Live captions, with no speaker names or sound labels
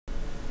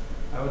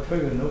I will tell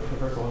you no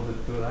professor wants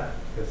to do that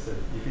because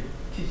if you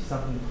teach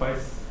something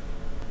twice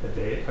a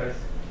day,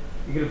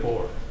 you get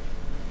bored.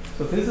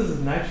 So this is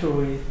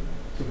naturally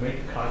to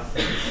make class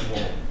size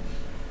small.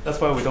 That's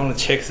why we don't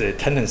check the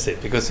tendency,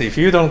 because if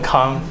you don't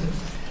come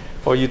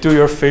or you do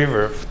your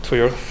favor to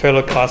your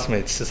fellow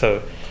classmates,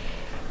 so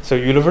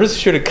university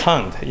should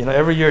count.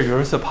 Every year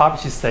university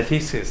publishes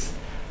statistics.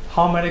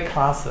 How many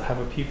classes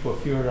have people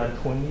fewer than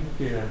 20,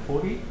 fewer than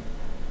 40?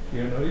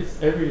 You notice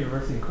every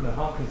university, including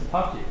Hopkins,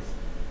 publishes.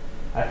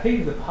 I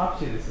think the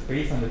publishes is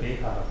based on the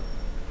data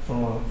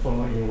from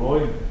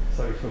enrollment.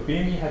 So if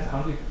BME has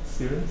 100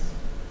 students,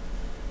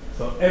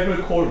 so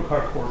every core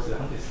required course is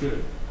 100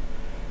 students.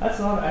 That's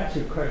not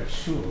actually quite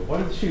true.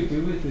 What it should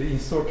do is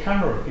install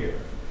camera here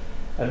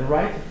and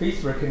write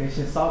face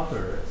recognition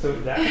software, so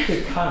that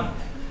actually count.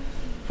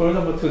 For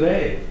example,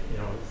 today,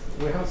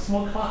 we have a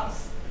small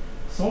class.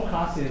 Small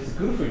class is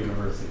good for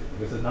university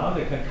because now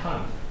they can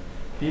count.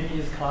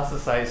 BME's class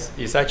size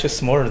is actually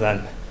smaller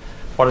than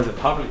what is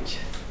published.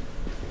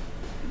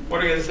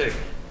 What do you guys think?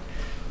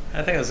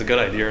 I think it's a good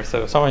idea,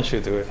 so someone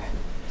should do it.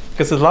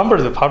 Because the number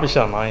that published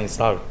online is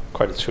not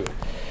quite true.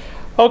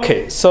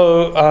 Okay,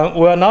 so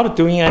we're not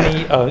doing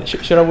any,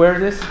 should I wear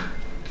this?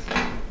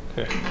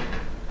 Okay.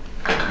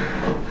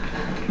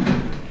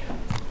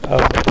 So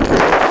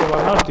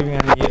we're not doing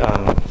any,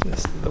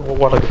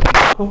 what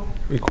are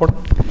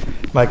recording?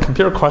 My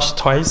computer crashed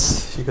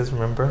twice, you guys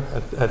remember?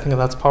 I think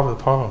that's part of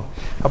the problem.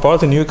 I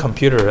bought a new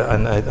computer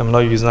and I'm not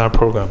using that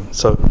program.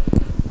 So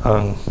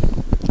I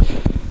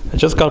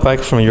just got back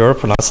from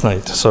Europe last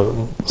night,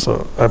 so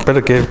I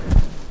better get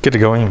it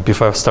going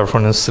before I start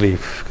falling asleep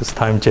because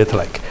time jet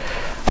lag.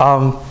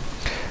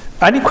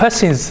 Any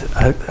questions?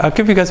 I'll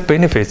give you guys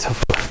benefits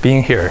of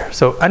being here.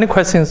 So any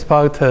questions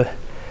about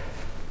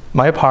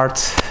my part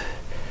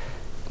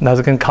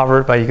that's been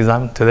covered by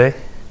exam today?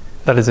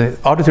 That is an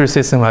auditory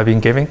system I've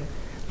been giving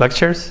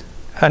lectures.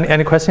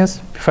 Any questions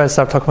before I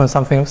start talking about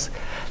something else?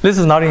 This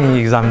is not in the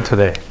exam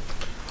today.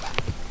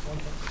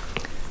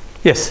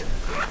 Yes?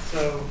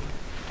 So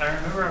I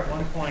remember at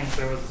one point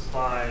there was a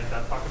slide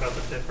that talked about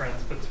the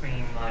difference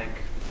between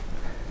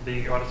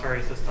the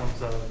auditory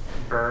systems of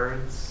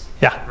birds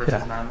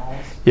versus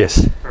mammals.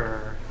 Yes.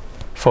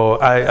 For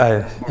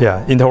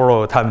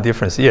interval time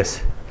difference.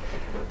 Yes.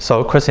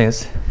 So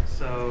questions?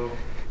 So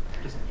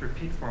just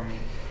repeat for me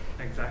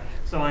exactly.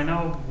 So I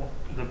know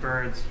the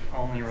birds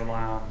only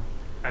rely on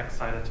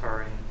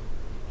excitatory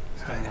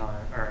stimuli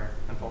or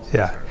impulses.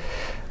 Yeah.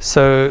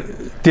 So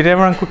did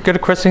everyone get a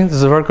question? This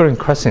is a very good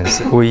question.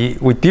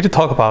 We did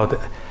talk about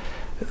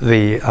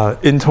the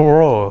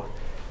interval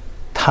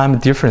time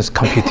difference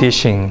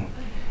computation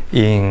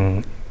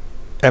in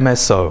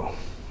MSO,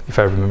 if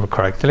I remember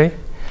correctly.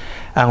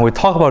 And we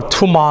talked about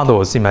two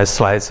models in my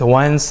slides.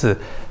 One's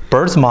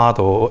birds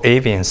model or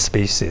avian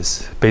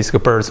species, basically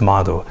birds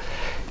model,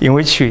 in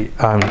which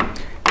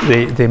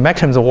the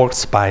mechanism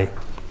works by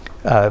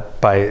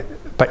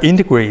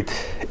integrate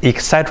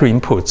excitatory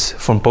inputs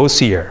from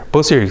both ear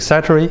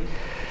excitatory,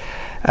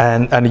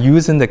 and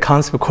using the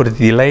concept called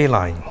delay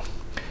line,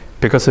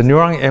 because the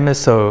neuron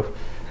MSO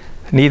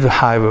need to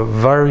have a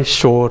very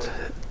short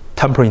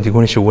temporal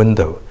integration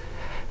window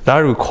that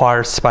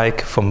requires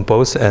spike from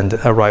both ends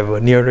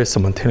arrive nearly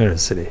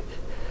simultaneously,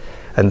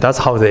 and that's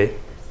how the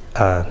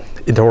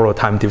interval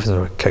time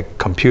difference was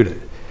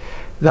computed.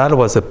 That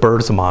was a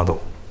bird's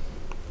model.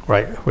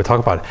 Right, we talk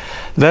about it.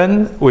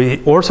 Then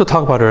we also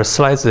talk about our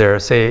slides there,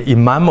 say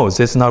in mammals,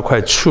 it's not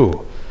quite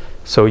true.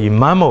 So in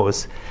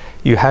mammals,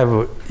 you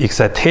have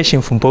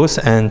excitation from both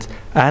ends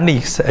and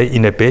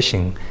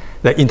inhibition.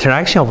 The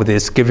interaction of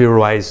this gives you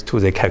rise to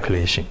the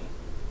calculation.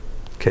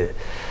 Okay,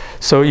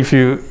 so if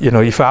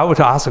if I were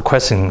to ask a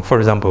question, for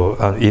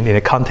example, in the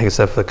context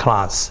of the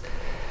class,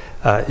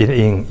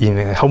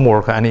 in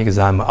homework or any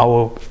exam, I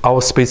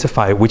will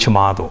specify which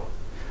model.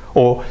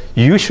 Or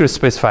you should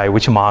specify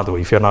which model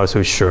if you're not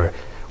so sure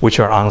which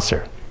your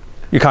answer.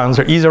 You can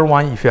answer either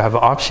one if you have an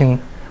option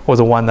or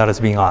the one that is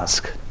being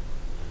asked.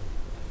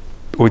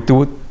 We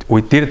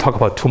did talk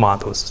about two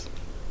models.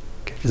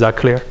 Okay. Is that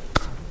clear?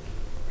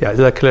 Yeah, is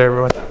that clear,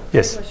 everyone?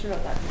 Yes. I have a question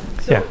about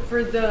that. So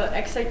for the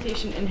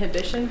excitation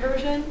inhibition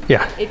version,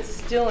 it's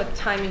still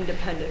time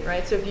independent,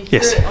 right? So if you hear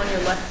it on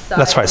your left side,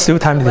 that's right, still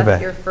time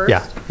independent.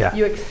 First,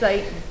 you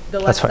excite the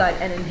left side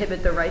and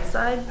inhibit the right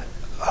side?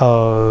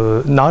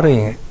 Not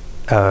in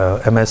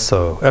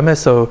MSO.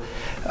 MSO,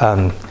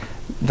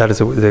 that is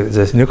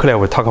the nuclei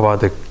we talk about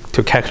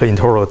to calculate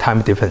interval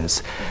time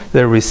difference.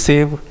 They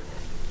receive,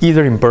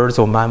 either in birds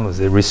or mammals,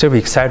 they receive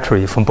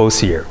excitatory from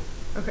both ears.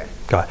 Okay.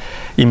 Got it.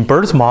 In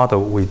birds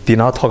model, we did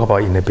not talk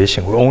about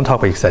inhibition. We only talk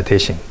about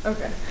excitation.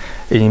 Okay.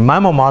 In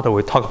mammal model,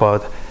 we talk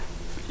about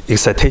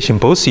excitation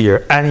both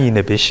ears and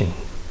inhibition.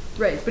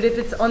 Right, but if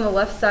it's on the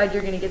left side,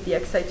 you're going to get the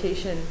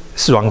excitation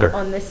stronger.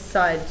 On this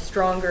side,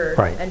 stronger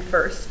and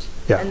first.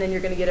 Yeah. And then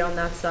you're going to get it on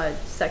that side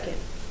second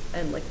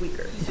and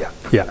weaker.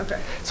 Yeah.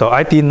 Okay. So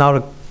I did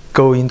not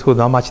go into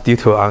that much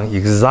detail on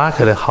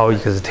exactly how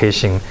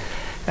excitation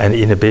and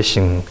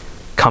inhibition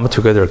come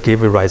together,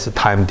 give rise to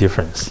time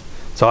difference.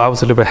 So I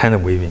was a little bit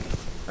hand waving.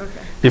 Okay.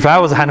 If I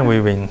was hand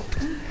waving,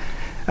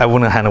 I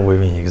wouldn't hand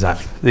waving exam.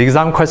 The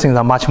exam questions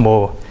are much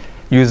more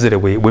usually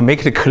we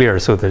make it clear,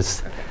 so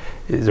there's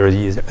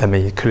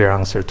a clear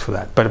answer to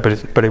that.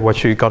 But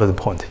what you got to the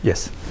point,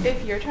 yes.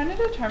 If you're trying to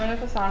determine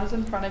if a sound is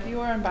in front of you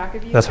or in back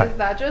of you, That's right. Is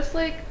that just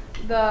like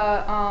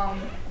the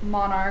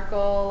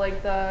monarchical,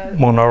 like the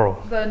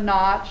monaural, the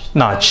notch?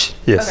 Notch,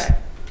 yes. Okay.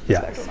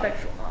 Yeah.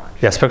 Spectral notch.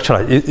 Yeah, spectral.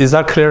 Is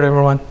that clear,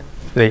 everyone?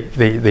 So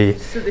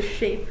the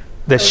shape.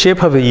 The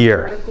shape of the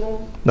ear.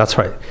 That's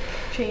right.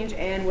 Change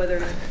and whether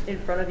it's in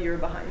front of you or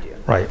behind you.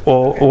 Right,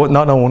 or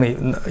not only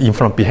in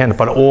front, behind,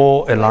 but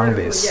all along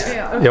this.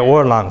 Yeah,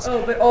 all along.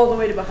 Oh, but all the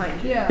way to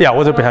behind you. Yeah,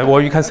 all the behind.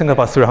 Well, you can think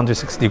about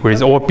 360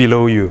 degrees or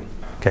below you.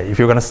 Okay, if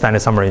you're gonna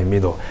stand somewhere in the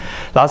middle,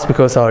 that's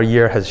because our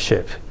ear has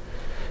shape.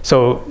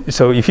 So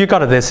if you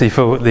got this,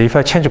 if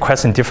I change the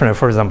question differently,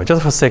 for example,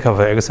 just for sake of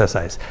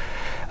exercise,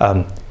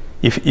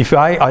 if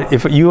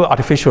you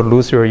artificially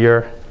lose your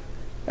ear,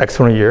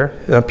 external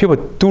ear, people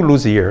do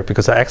lose the ear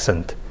because of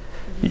accident.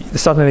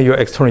 Suddenly your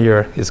external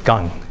ear is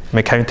gone.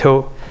 Can you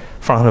tell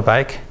front and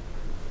back?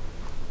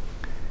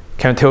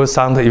 Can you tell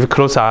sound, if you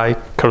close the eye,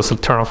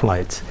 turn off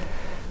lights.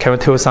 Can you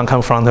tell sound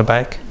come front and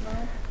back?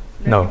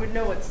 No. You would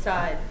know what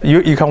side.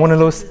 You can one of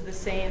those. Is the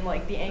same,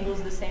 like the angle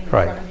is the same in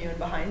Right. front of you and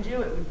behind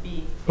you, it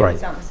Right. would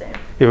sound the same.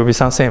 It will be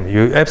sound same.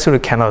 You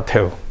absolutely cannot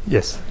tell.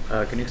 Yes.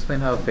 Can you explain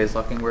how phase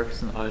locking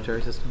works in the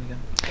auditory system again?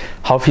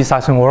 How phase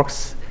locking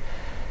works?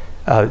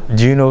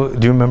 Do you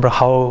remember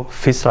how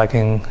phase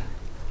locking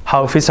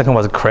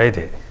was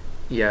created?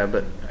 Yeah,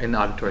 but in the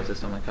auditory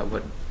system,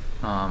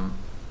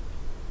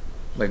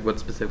 what's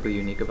specifically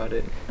unique about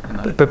it?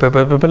 But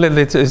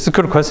it's a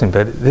good question,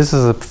 but this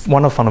is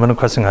one of the fundamental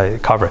questions I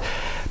cover.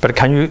 But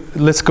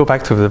let's go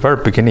back to the very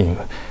beginning.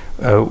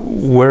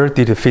 Where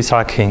did the phase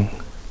locking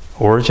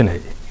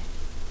originate?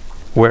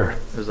 Where?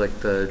 It was like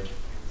the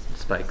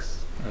spikes.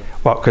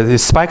 Well, because the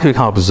spike you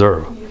can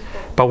observe.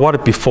 But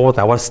what before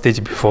that? What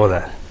stage before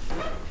that?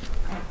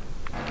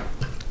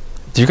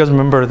 Do you guys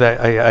remember that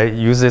I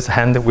use this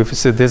hand with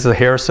this is a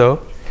hair cell,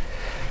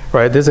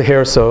 right? There's a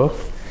hair cell.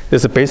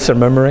 There's a basal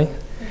memory.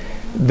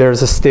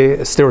 There's a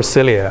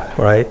stereocilia,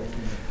 right?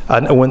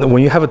 And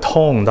when you have a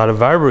tone that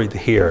vibrates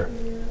here,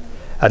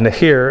 and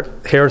here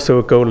hair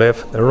cell go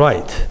left and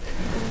right,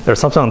 there's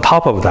something on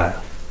top of that.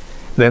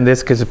 Then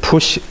this gets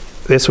pushed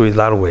this way,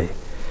 that way.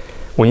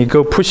 When you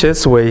go push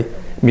this way,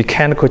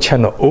 mechanical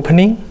channel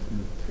opening,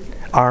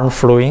 arm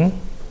flowing,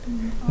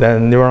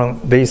 then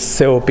these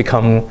cells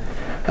become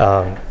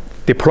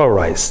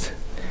depolarized.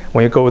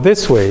 When you go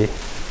this way,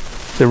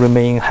 they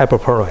remain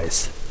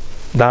hyperpolarized.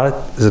 That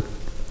is the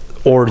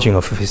origin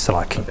of phase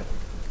locking.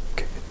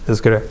 Okay, that's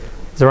good.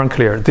 Is everyone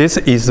clear? This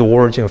is the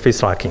origin of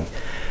phase locking.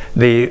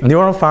 The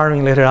neuron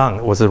firing later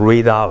on was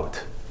read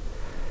out.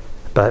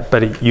 But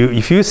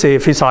if you say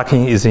phase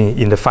locking is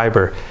in the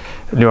fiber,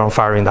 neuron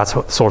firing, that's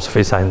source of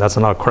phase locking, that's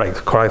not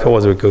correct. Correct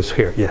always goes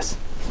here, yes.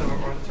 So are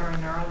auditory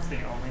neurons the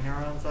only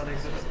neurons that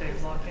exhibit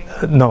phase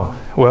locking? No,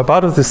 we're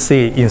about to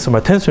see in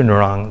somatosensory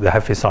neuron they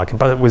have phase locking,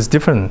 but with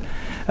different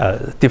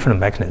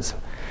mechanism.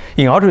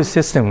 In auditory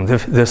system,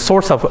 the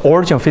source of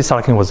origin of phase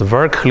locking was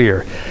very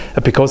clear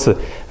because the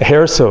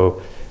hair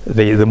cell,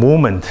 the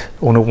movement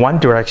on one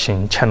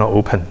direction channel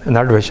open,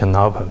 another direction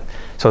not open.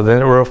 So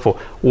then for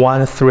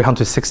one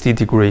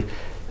 360-degree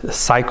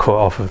cycle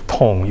of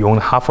tone, you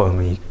only half of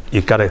them,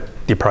 you got a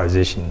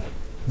depolarization.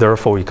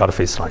 Therefore, you got a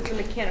phase locking.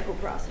 It's a mechanical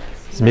process.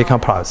 It's a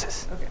mechanical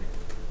process. Okay.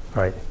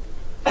 Right.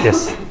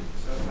 Yes. So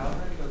how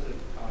then does it,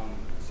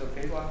 so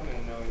phase locking,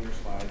 I know in your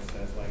slide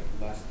says like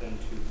less than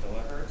 2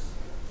 kilohertz,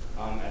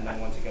 and then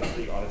once it gets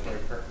to the auditory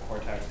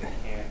cortex, it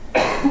can't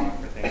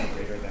lock for things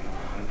greater than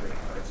 100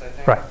 hertz, I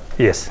think. Right,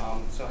 yes.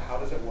 So how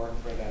does it work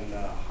for then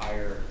the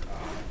higher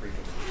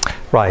frequency?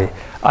 Right.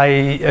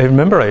 I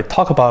remember I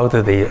talked about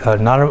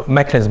another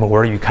mechanism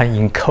where you can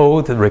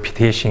encode the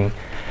repetition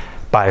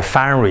by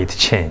fan rate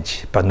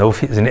change, but no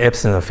in the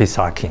absence of phase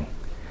locking.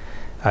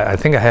 I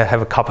think I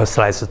have a couple of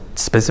slides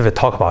specific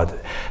talk about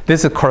it.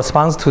 This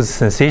corresponds to the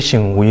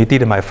sensation when you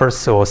did my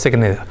first or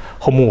second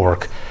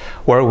homework,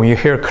 where when you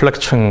hear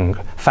collection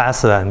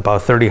faster than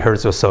about 30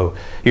 hertz or so,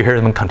 you hear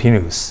them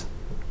continuous.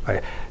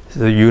 Right?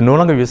 So you no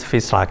longer use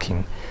phase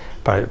locking,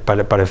 but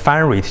a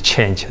fan rate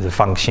change is a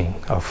function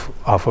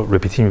of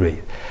repetition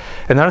rate.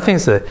 Another thing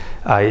is that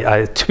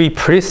to be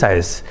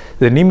precise,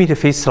 the limit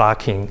phase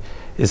locking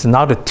is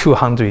not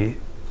 2,000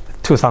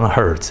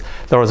 hertz.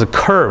 There was a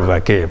curve I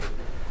gave.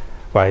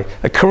 Right?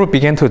 The curve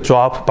began to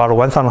drop about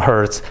 1,000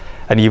 hertz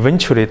and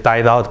eventually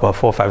died out about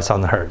 4,000 or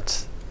 5,000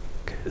 hertz.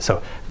 Okay,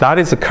 so that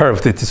is a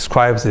curve that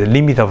describes the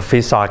limit of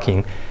phase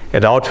locking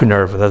at the auditory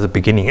nerve at the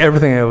beginning.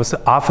 Everything else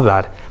after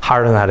that,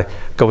 higher than that,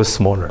 goes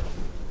smaller.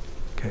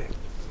 Okay.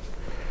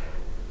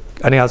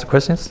 Any other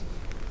questions?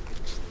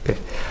 Okay.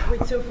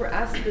 Wait, so if we're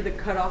asked for the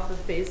cutoff of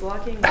phase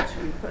locking, what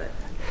should we put?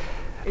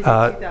 Is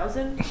it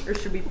 2,000, or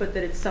should we put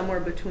that it's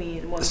somewhere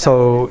between 1,000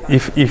 So and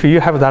 5,000? if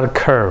you have that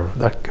curve,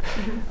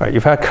 right,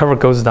 if that curve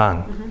goes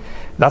down,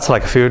 that's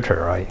like a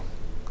filter, right?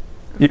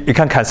 You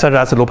can consider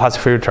that as a low-pass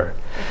filter.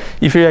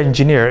 If you're an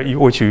engineer,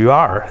 which you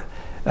are,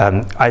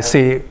 I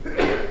say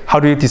how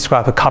do you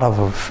describe a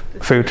cutoff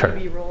filter?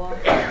 dB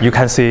roll-off? You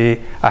can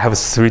say I have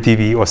 3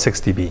 dB or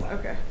 6 dB.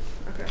 Okay.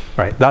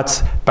 Right.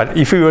 But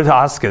if you were to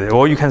ask it,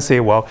 or you can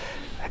say, well,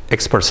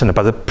 X%.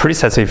 But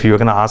precisely, if you're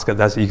going to ask it,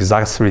 that's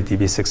exact 3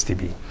 dB, 6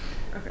 dB.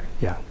 Okay.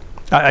 Yeah.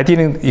 I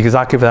didn't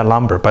exactly give that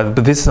number, but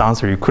this is the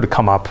answer you could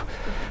come up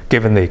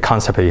given the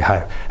concept you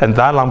have. And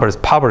that number is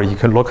probably, you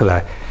can look at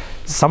that,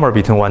 somewhere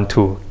between 1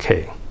 to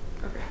K.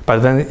 Okay. But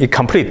then it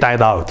completely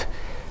died out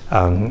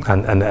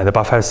and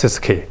about 5, 6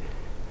 K.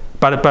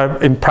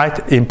 But in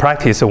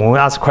practice, when we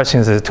ask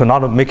questions, is to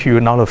not make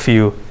you not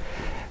feel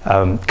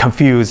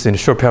confused in a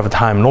short period of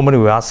time. Normally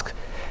we ask,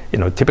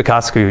 typically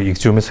ask you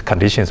extreme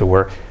conditions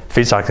where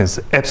phase locking is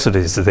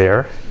absolutely is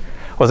there,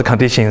 or the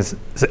conditions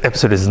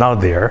absolutely is not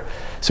there.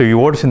 So you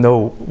want to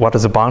know what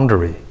is the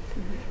boundary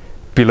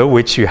below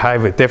which you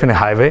have it, definitely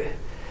have it,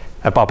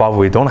 above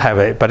we don't have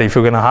it. But if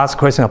you're going to ask a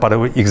question about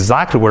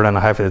exactly where I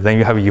have it, then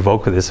you have to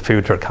evoke this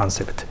filter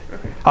concept.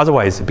 Okay.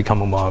 Otherwise, it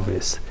becomes more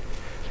obvious.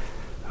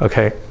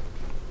 Okay.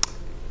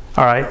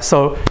 All right.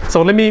 So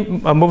let me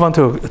move on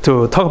to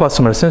talk about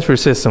somatosensory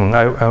system.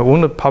 I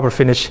want to probably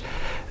finish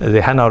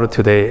the handout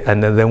today,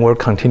 and then we'll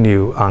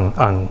continue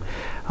on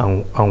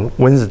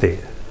Wednesday.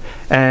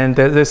 And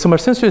the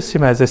somatosensory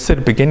system, as I said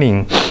at the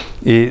beginning,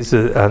 is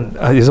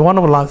one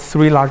of the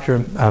 3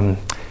 larger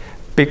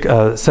big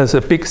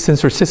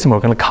sensory system we're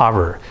going to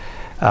cover.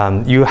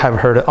 You have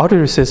heard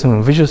auditory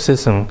system, visual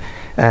system,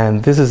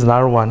 and this is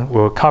another one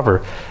we'll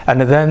cover. And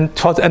then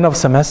towards the end of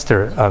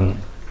semester,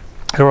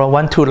 there are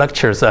 1, 2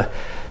 lectures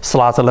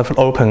slots left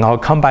open. I'll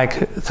come back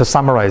to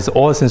summarize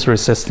all the sensory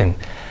system,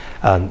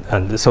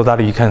 and so that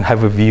you can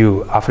have a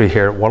view after you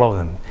hear all of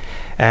them.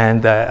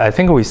 And I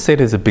think we said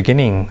at the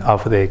beginning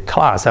of the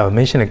class, I will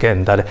mention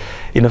again that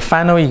in the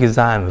final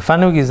exam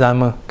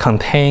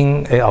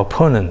contain an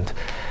opponent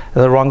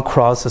that run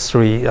across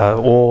 3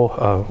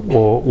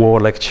 all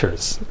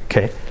lectures.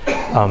 Okay.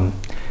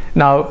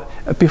 Now,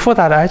 before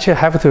that, I actually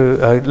have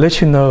to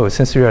let you know,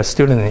 since you're a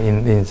student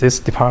in this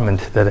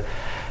department, that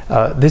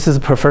this is a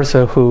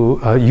professor who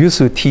used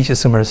to teach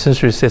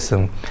somatosensory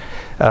system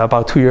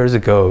about 2 years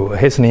ago.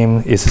 His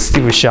name is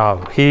Steve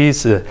Xiao.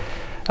 He's a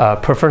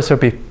professor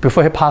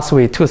before he passed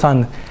away in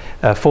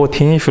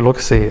 2014. If you look,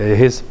 see,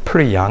 he's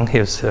pretty young.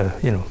 He's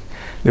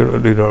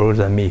little older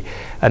than me.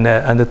 And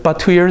about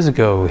 2 years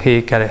ago,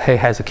 he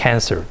has a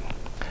cancer,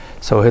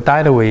 so he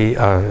died away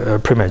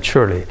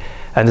prematurely.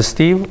 And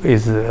Steve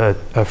is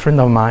a friend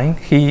of mine.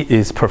 He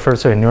is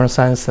professor in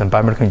neuroscience and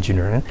biomedical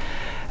engineering.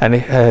 And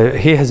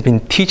he has been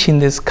teaching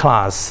this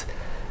class.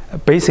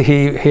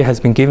 Basically, he has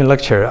been giving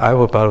lecture. I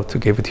was about to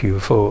give it to you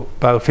for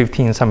about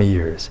 15 some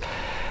years.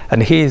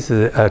 And he is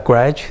a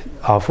graduate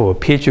of a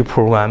PhD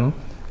program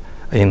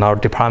in our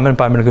department,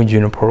 biomedical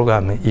engineering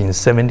program in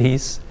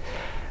 70s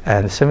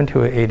and 70s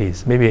or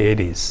 80s, maybe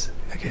 80s.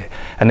 Okay.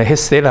 And he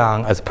stayed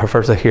on as a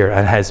professor here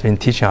and has been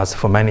teaching us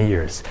for many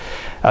years.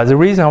 The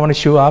reason I want to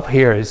show up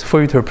here is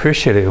for you to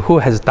appreciate who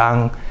has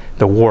done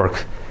the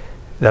work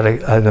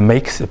that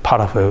makes it part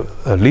of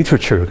a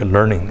literature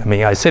learning. I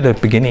mean, I said at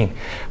the beginning,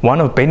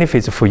 one of the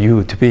benefits for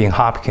you to be in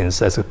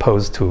Hopkins as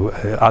opposed to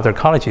other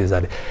colleges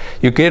that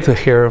you get to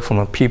hear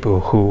from people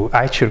who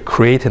actually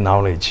create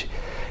knowledge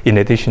in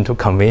addition to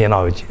convey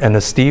knowledge.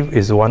 And Steve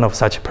is one of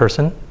such a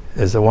person,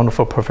 is a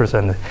wonderful professor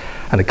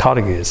and a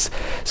colleague is.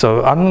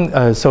 So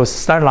so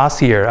starting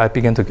last year,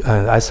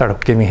 I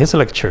started giving his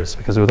lectures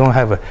because we don't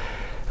have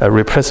a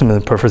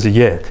replacement professor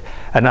yet.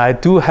 And I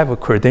do have a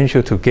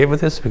credential to give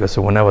this because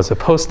when I was a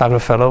postdoctoral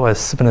fellow, I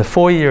spent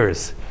 4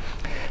 years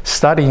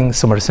studying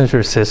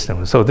somatosensory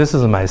system. So this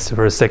is my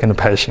second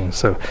passion.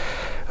 So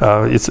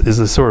it's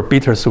a sort of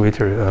bittersweet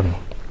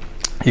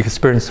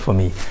experience for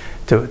me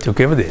to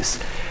give this.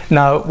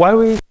 Now, why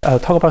we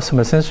talk about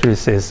somatosensory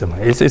system,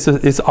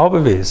 it's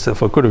obvious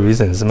for good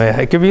reasons. May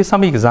I give you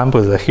some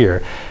examples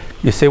here?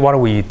 You see what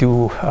we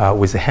do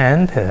with the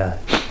hand.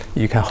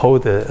 You can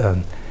hold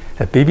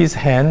a baby's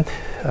hand,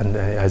 and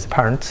as a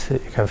parent,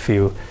 you can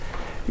feel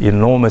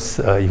enormous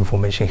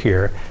information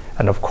here.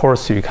 And of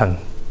course, you can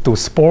do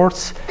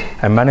sports,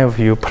 and many of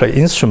you play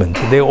instruments.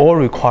 They all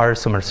require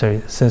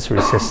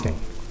somatosensory system.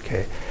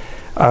 Okay.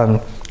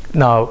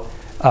 Now,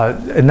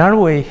 another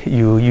way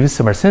you use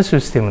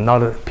somatosensory system,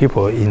 not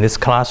people in this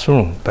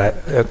classroom, but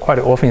quite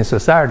often in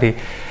society,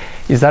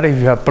 is that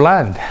if you are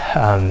blind,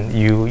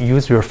 you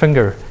use your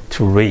finger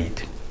to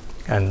read,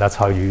 and that's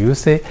how you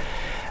use it.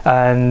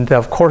 And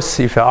of course,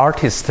 if you're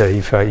artists,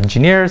 if you're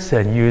engineers,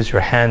 and use your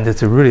hand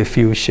to really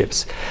feel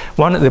shapes.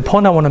 The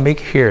point I want to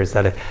make here is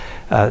that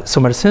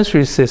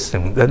somatosensory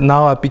system, that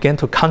now I began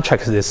to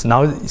contract this.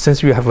 Now,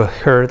 since you have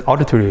heard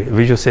auditory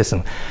visual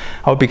system,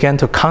 I'll begin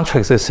to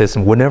contract this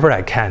system whenever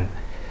I can.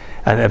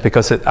 And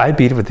because I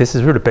believe this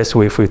is really the best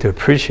way for you to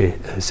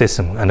appreciate the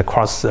system and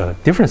across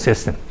different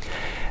systems.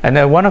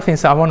 And one of the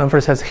things I want to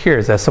emphasize here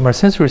is that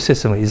somatosensory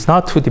system is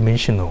not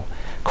two-dimensional.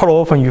 Quite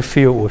often you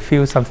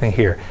feel something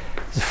here.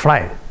 It's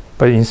flat,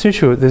 but in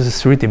situ, this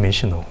is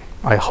three-dimensional.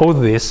 I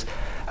hold this,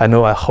 I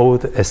know I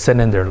hold a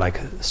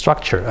cylinder-like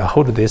structure. I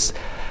hold this,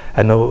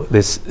 I know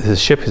this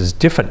shape is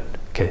different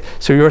Okay,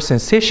 so your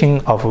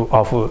sensation of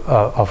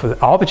the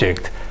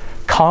object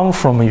come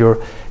from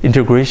your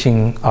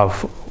integration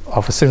of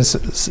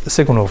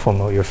signal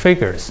from your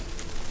figures.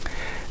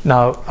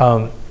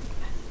 Now,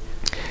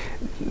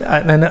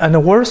 and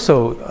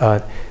also,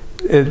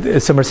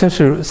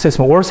 somatosensory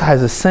system also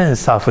has a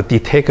sense of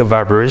detect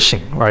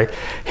vibration, right?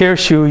 Here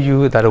show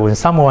you that when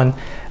someone,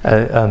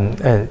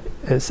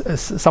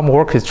 some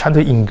work is trying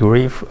to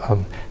engrave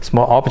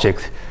small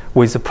object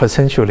with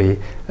potentially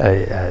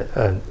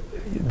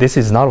this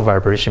is not a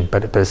vibration,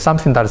 but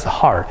something that is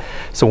hard.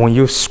 So when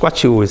you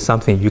scratch it with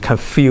something, you can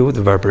feel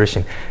the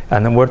vibration.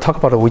 And then we'll talk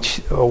about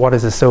what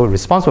is so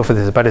responsible for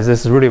this, but this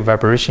is really a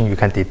vibration you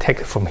can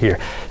detect from here.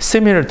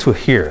 Similar to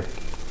here,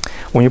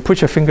 when you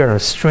put your finger on a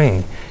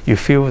string, you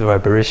feel the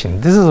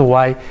vibration. This is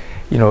why,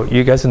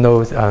 you guys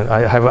know,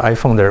 I have an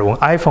iPhone there. When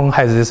iPhone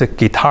has this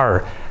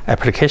guitar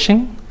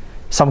application,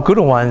 some good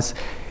ones,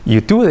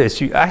 you do this,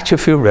 you actually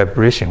feel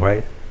vibration,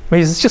 right? I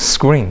mean, it's just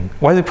screen.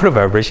 Why do you put a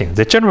vibration?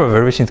 The general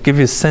vibration gives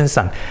you a sense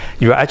that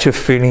you're actually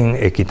feeling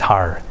a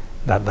guitar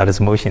that is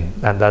motion.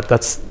 And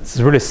that's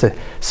really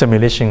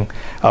simulation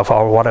of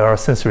what our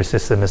sensory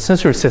system. The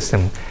sensory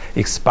system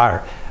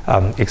expect.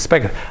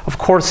 Of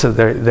course,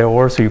 there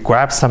also you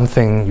grab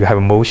something, you have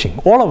a motion.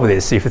 All of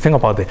this, if you think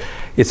about it,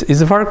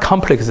 it's a very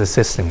complex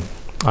system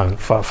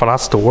for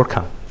us to work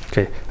on.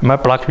 Okay, am I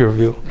block your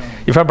view? No.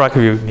 If I block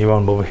your view, you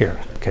want to move here.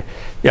 Okay,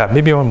 yeah,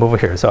 maybe you want to move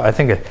here. So I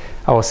think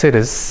I will say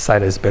this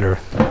side is better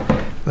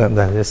than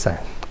this side.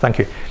 Thank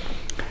you.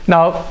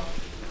 Now,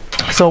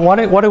 so what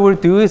I will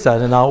do is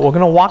that now we're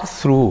going to walk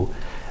through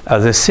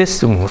the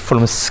system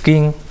from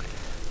skin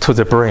to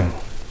the brain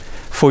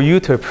for you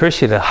to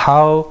appreciate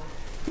how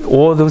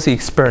all those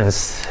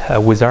experience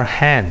with our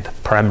hand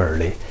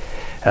primarily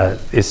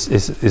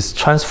is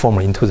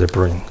transformed into the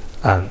brain,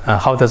 and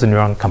how does the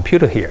neuron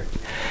compute here.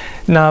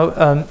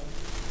 Now,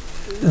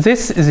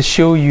 this is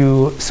show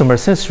you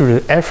somatosensory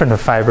efferent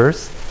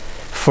fibers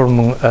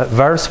from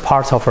various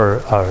parts of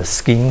our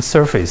skin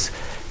surface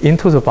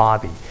into the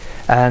body.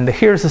 And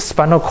here's the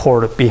spinal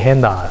cord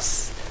behind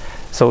us.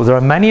 So there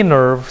are many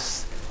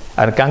nerves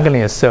and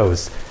ganglion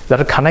cells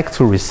that connect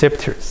to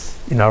receptors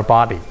in our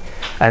body.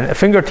 And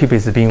fingertip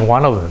is being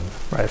one of them,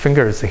 right?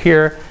 Finger is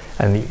here,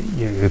 and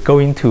you go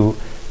into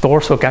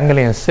dorsal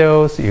ganglion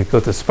cells, you go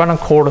to spinal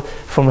cord,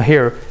 from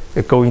here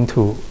you go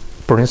into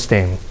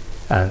brainstem,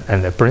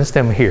 and the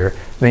brainstem here,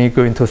 then you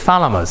go into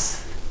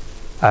thalamus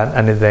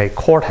and the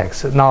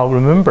cortex. Now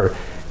remember,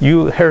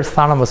 you heard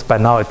thalamus by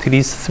now at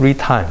least 3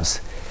 times.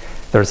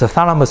 There's a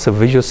thalamus of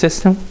visual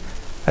system,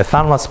 a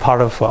thalamus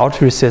part of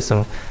auditory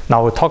system.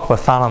 Now we'll talk about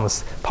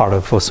thalamus part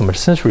of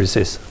somatosensory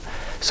system.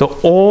 So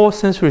all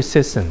sensory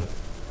systems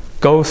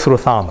go through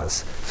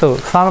thalamus. So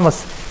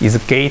thalamus is a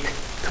gate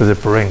to the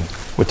brain.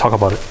 We talk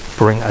about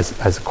brain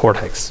as a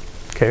cortex.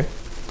 Okay.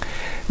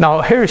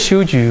 Now here I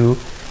showed you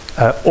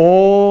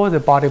all the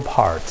body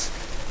parts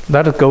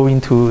that go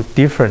into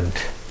different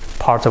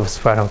parts of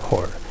spinal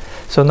cord.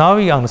 So now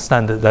you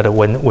understand that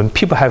when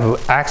people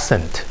have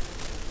accent,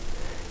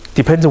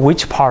 depends on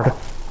which part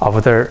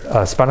of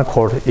their spinal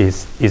cord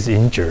is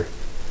injured,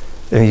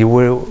 and it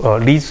will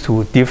lead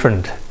to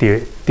different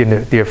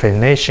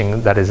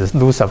definition, that is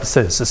loss of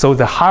sense. So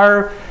the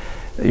higher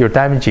your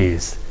damage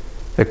is,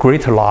 the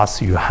greater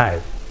loss you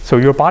have. So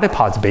your body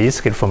parts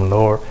basically from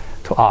lower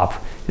to up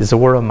is the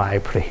word I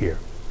put here.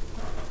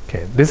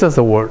 Okay, this is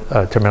the word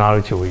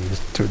terminology we use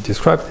to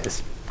describe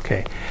this.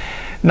 Okay,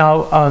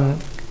 now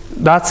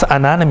that's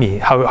anatomy,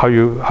 how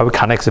it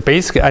connects.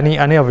 Basically,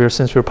 any of your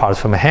sensory parts,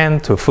 from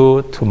hand to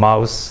foot to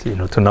mouth,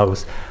 to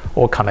nose,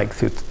 all connect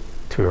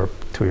to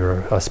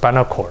your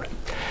spinal cord.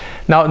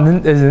 Now,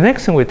 the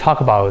next thing we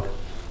talk about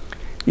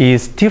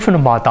is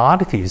different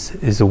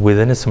modalities is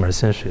within the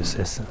somatosensory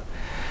system.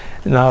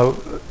 Now,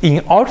 in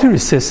auditory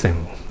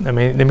system, let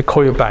me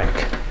call you back.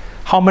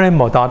 How many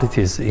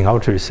modalities in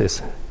auditory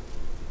system?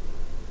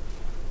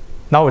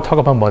 Now we talk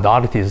about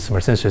modalities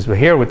of somatosensory, but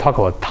here we talk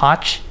about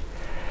touch,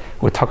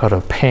 we talk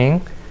about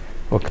pain,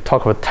 we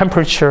talk about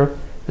temperature,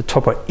 we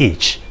talk about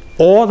itch.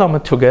 All of them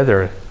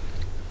together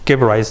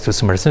give rise to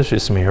somatosensory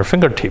system in your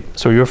fingertip.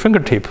 So your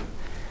fingertip,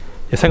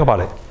 you think about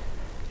it,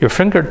 your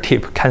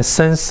fingertip can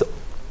sense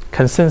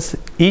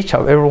each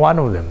of every one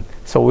of them.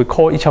 So we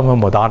call each of them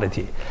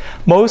modality.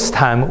 Most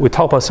time we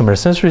talk about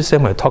somatosensory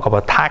system, we talk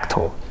about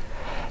tactile.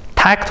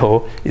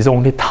 Tactile is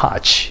only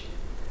touch.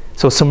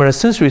 So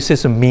somatosensory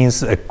system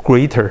means a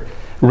greater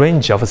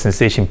range of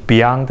sensation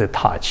beyond the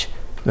touch,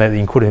 that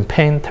including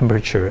pain,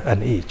 temperature,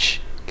 and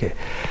itch. Okay.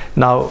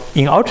 Now,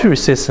 in auditory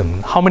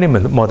system, how many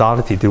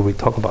modality do we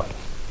talk about?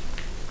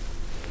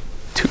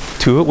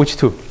 Two? Which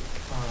two?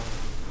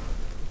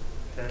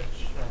 Pitch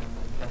and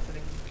intensity.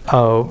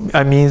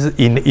 I mean,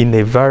 in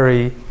a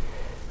very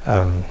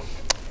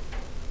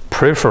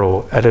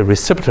peripheral, at a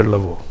receptor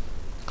level,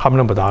 how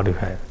many modality do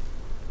we have?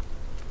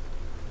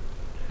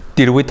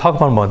 Did we talk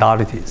about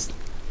modalities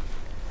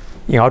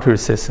in auditory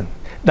system?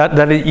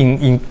 That is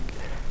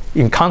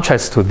in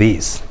contrast to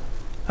these.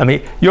 I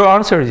mean, your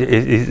answer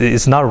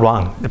is not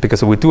wrong,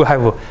 because we do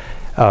have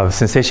a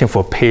sensation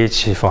for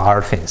pitch, for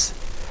other things.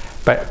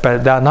 but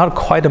they are not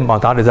quite a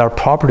modality, they are a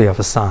property of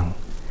the sound.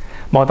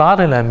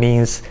 Modality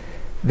means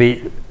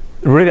they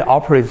really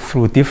operate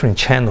through different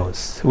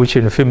channels, which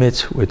in a few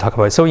minutes we'll talk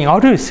about. So in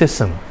auditory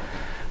system,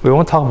 we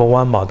won't talk about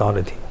one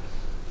modality,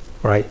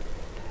 right?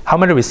 How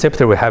many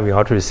receptors we have in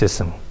auditory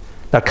system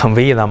that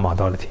convey that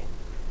modality?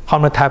 How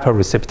many type of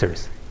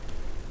receptors?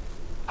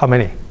 How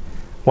many?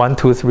 1,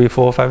 2, 3,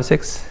 4, 5,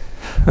 6?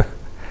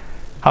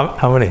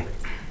 How many?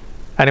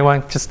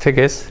 Anyone just take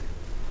a guess?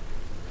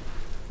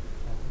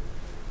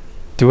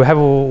 Do we have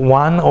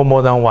one or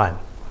more than one?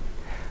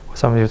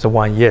 Some use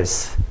one,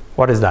 yes.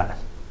 What is that?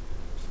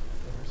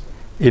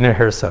 Inner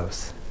hair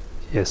cells.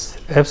 Yes,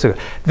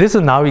 absolutely. This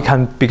is now we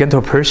can begin to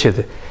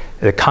appreciate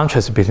the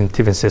contrast between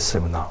different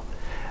systems now.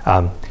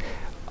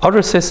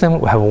 Outer system,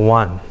 we have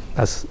one,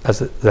 that's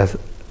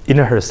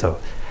inner hair cell.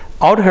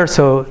 Outer hair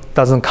cell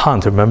doesn't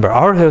count, remember.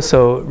 Outer hair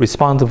cell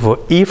responsible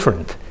for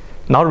efferent,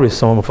 not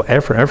responsible for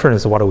efferent. Efferent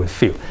is what we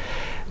feel.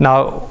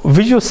 Now,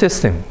 visual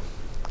system,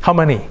 how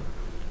many?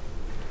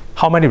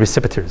 How many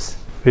receptors?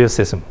 Visual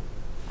system?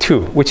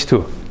 2. Which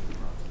 2?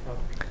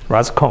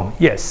 Rhizocone.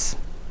 Yes,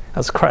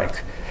 that's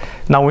correct.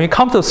 Now, when you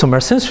come to the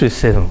somatosensory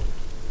system,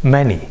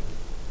 many,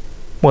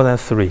 more than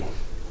 3,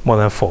 more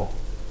than 4.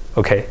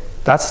 Okay,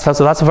 that's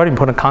a very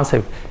important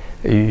concept.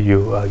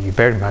 You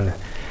bear in mind.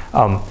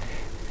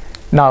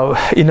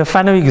 Now, in the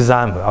final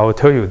exam, I will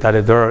tell you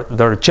that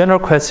there are general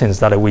questions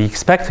that we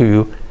expect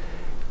you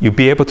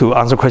be able to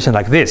answer questions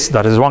like this.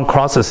 That is run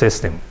across the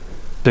system,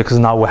 because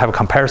now we have a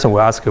comparison.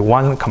 We ask you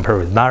one compare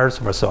with another,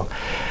 or so.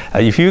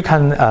 If you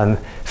can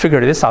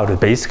figure this out,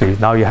 basically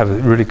now you have a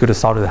really good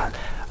solid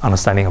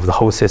understanding of the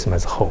whole system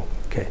as a whole.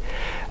 Okay.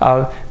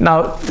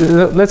 Now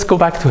let's go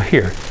back to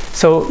here.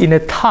 So in a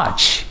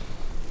touch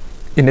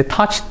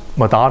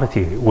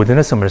modality within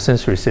a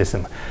somatosensory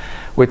system,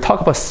 we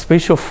talk about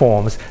spatial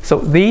forms. So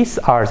these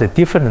are the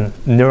different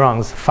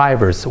neurons,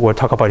 fibers we'll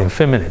talk about in a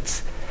few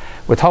minutes.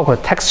 We talk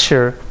about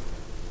texture,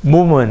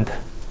 movement,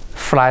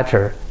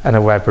 flutter, and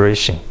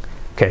vibration.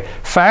 Okay,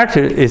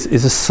 flutter is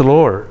a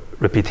slower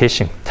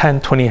repetition, 10,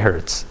 20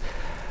 hertz.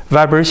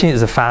 Vibration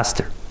is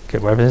faster. Okay,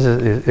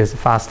 vibration is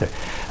faster.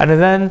 And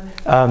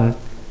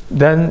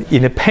then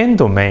in the pain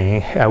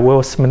domain,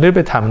 we'll spend a little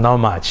bit of time, not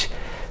much.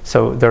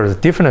 So there's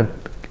different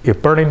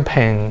burning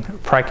pain,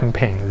 pricking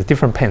pain, the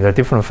different pain, there are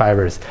different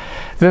fibers.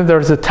 Then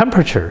there's a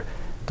temperature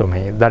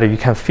domain that you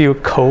can feel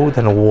cold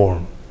and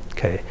warm.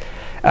 Okay,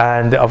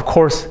 and of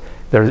course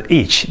there's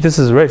itch. This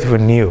is relatively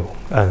new.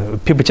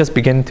 People just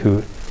begin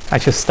to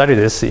actually study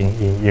this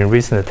in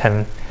recent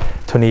 10,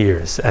 20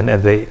 years. And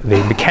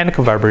the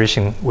mechanical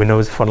vibration we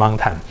know for a long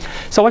time.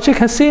 So what you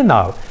can see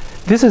now,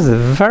 this is a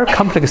very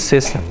complex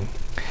system.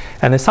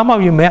 And some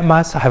of you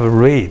must have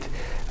read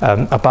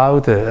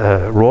about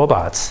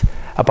robots,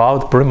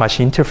 about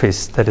brain-machine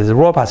interface, that is,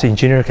 robots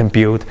engineer can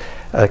build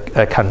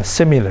kind of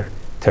similar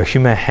to a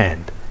human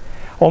hand.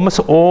 Almost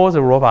all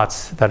the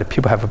robots that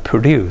people have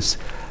produced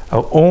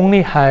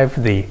only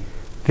have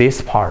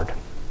this part.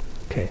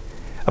 Okay.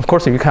 Of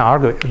course, you can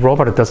argue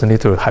robot doesn't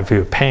need to have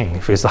your pain.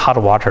 If it's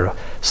hot water,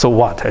 so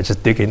what? I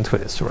just dig into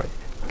this, right?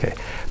 Okay.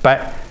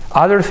 But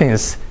other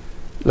things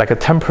like a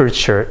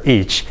temperature,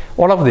 itch,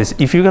 all of this,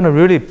 if you're going to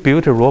really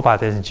build a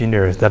robot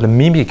engineer that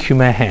mimic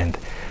human hand,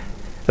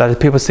 that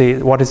people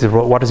say, what is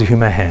a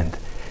human hand?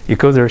 You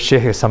go there,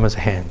 shake someone's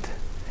hand,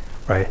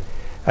 right?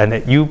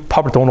 And you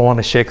probably don't want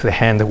to shake the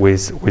hand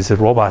with a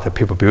robot that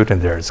people build in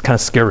there. It's kind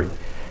of scary.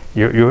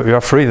 You're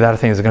afraid that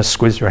thing is going to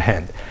squeeze your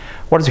hand.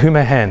 What is a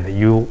human hand?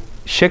 You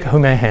shake a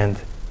human hand,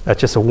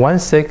 just 1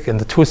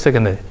 second, 2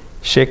 second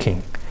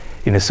shaking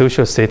in a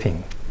social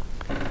setting.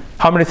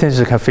 How many things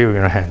you can feel in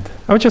your hand?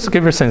 I will just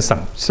give you a sense.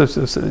 So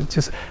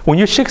just when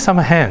you shake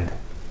someone's hand,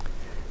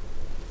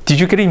 did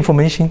you get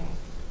information?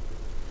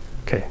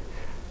 Okay,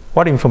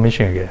 what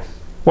information you get?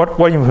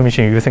 What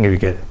information you think you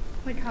get?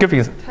 Like how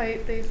give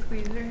tight they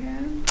squeeze your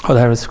hand. How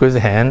they squeeze the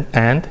hand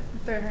and?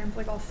 Their hands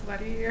like all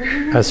sweaty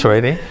or.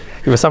 Sweaty.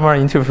 If someone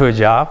interview for a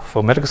job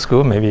for medical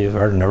school, maybe you're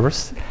very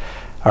nervous.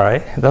 All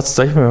right, that's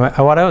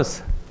what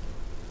else?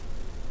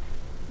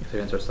 If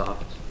their hands are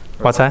soft.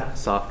 What's that?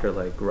 Soft or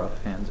like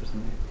rough hands or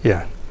something.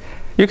 Yeah.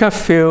 You can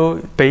feel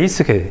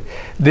basically,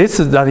 this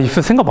is that if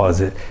you think about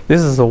it,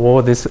 this is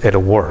all this at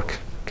work.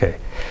 Okay.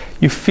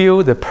 You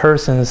feel the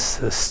person's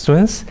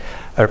strength,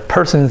 a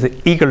person's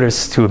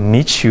eagerness to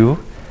meet you,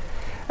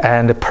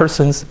 and the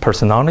person's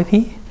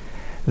personality,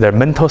 their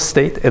mental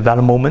state at that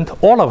moment,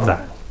 all of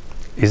that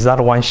is that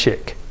one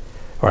shake,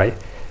 right?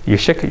 You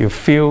shake, you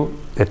feel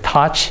the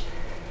touch,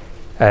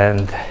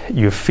 and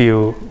you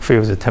feel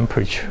the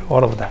temperature,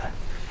 all of that,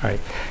 right?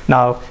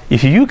 Now,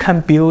 if you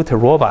can build a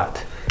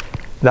robot,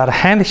 that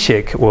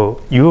handshake,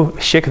 well, you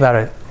shake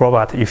that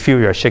robot, you feel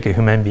you're shaking a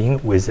human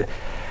being with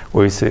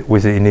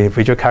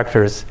individual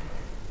characters,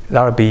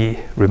 that would be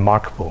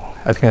remarkable.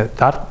 I think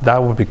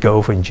that would be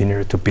goal for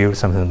engineers to build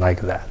something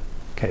like that.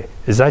 Okay,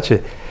 it's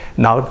actually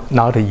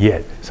not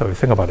yet. So you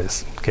think about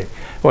this. Okay,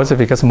 also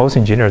because most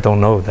engineers don't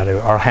know that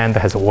our hand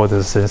has all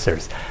those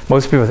sensors.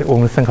 Most people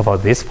only think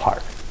about this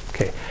part.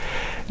 Okay,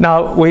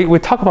 Now we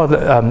talk about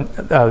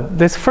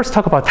let's first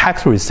talk about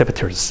tactile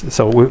receptors.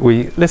 So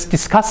let's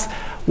discuss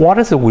what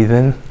is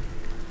within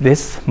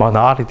this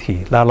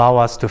modality that allow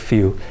us to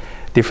feel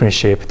different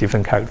shape,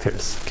 different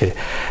characters. Okay,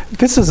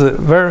 this is a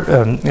very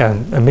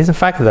amazing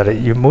fact that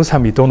most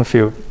time you don't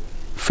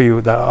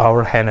feel that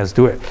our hands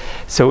do it.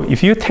 So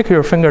if you take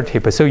your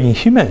fingertip, so in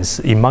humans,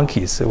 in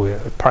monkeys,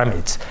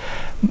 primates,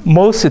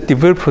 most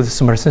developed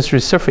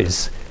somatosensory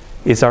surface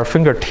is our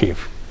fingertip.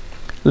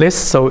 Less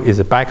so is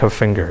the back of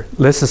finger.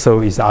 Less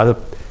so is other,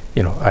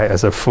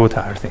 as a foot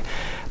or everything.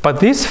 But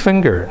this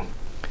finger,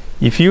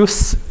 if you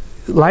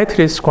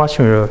lightly scratch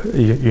your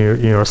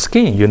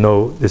skin,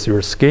 this is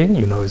your skin,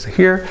 it's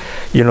here,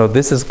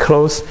 this is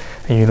close,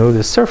 and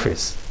the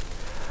surface.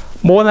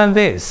 More than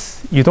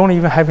this, you don't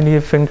even have any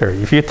finger.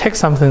 If you take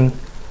something,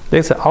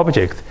 this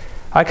object,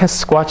 I can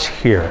scratch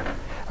here.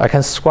 I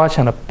can scratch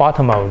on the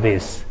bottom of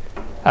this.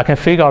 I can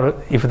figure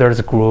out if there's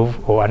a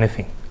groove or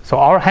anything. So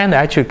our hand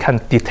actually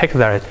can detect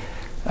that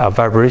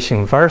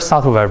vibration, very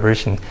subtle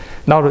vibration,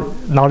 not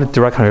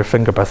directly on your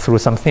finger, but through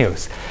something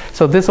else.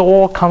 So this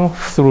all comes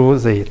through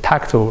the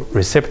tactile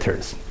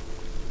receptors.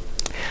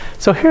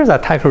 So here's our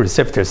tactile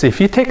receptors.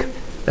 If you take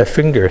a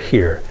finger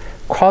here,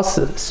 cross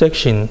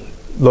section,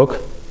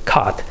 look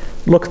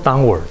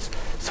downwards.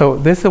 So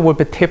this will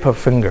be tip of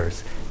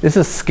fingers. This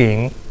is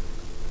skin,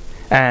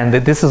 and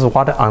this is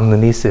what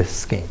underneath the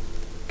skin.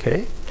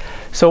 Okay.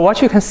 So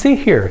what you can see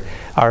here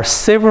are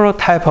several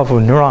type of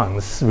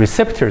neurons,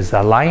 receptors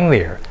are lying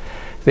there.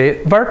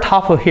 The very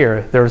top of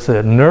here, there's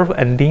a nerve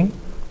ending,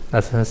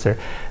 that's the answer.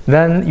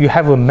 Then you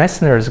have a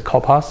Messner's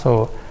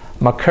corpuscle,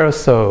 Merkel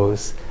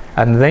cells,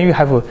 and then you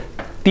have a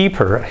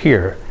deeper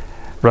here,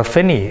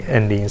 Ruffini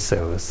ending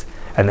cells,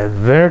 and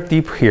very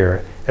deep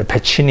here,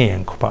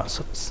 Pacinian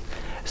corpuscles.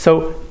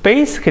 So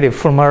basically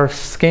from our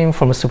skin,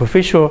 from a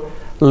superficial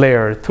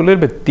layer to a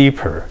little bit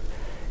deeper,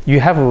 you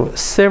have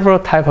several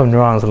type of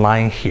neurons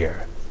lying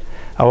here.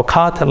 I will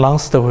cut long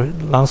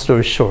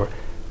story short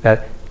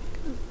that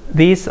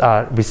these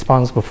are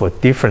responsible for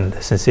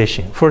different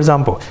sensation. For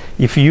example,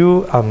 if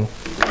you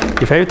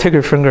take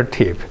your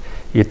fingertip,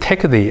 you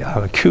take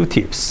the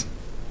Q-tips,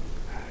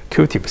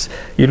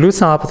 you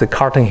loosen up the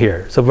carton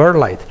here, so very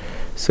light.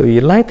 So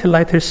you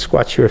lightly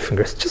scratch your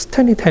fingers, just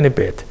tiny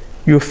bit.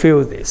 You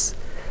feel this.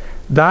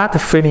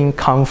 That feeling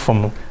comes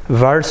from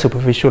very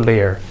superficial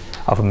layer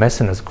of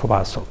Messner's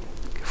corpuscle.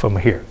 From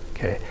here,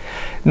 okay.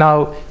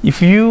 Now,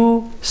 if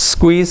you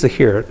squeeze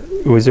here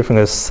with your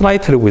fingers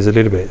slightly with a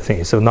little bit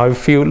thing, so now you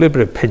feel a little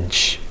bit of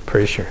pinch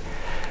pressure,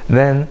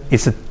 then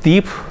it's a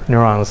deep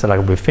neurons like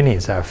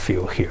Ruffini's I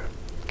feel here,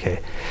 okay.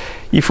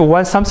 If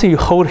when something you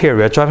hold here,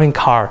 you're driving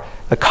car,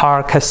 the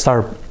car can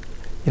start,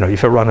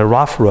 if you're on a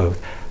rough road,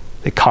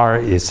 the car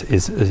is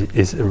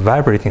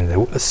vibrating,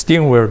 the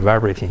steering wheel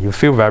vibrating. You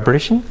feel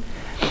vibration.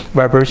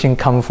 Vibration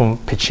comes from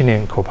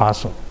Pacinian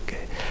corpuscle.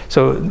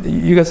 So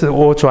you guys are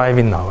all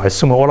driving now. I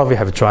assume all of you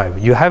have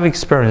drive. You have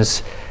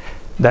experience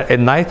that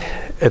at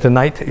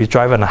night you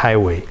drive on the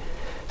highway.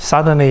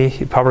 Suddenly,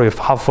 you probably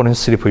half falling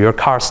asleep, your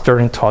car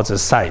steering towards the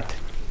side.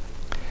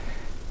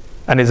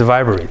 And it's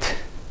vibrate.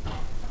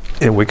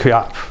 It wake you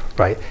up,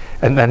 right?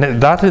 And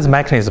that is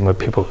mechanism of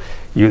people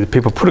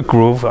put a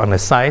groove on the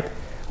side.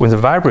 When it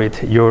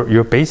vibrate,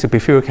 your basic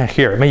before you can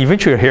hear. I mean,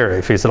 eventually you hear it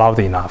if it's loud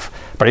enough,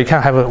 but you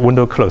can't have a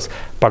window closed.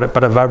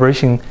 But a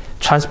vibration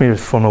transmitted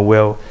from the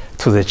wheel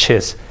to the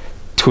chest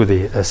to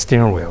the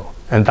steering wheel,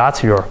 and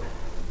that's your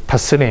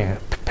Pacinian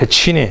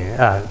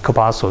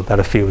corpuscle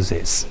that feels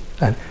this.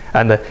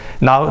 And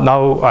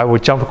now I will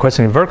jump a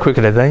question very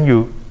quickly.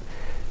 Then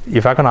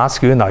if I'm going to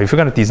ask you now, if you're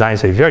going to design,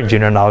 so if you're an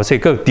engineer now, say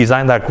go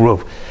design that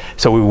group,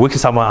 so we wake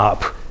someone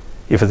up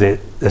if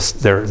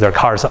their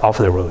car is off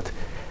the road.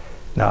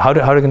 Now, how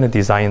are you going to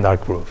design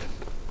that group?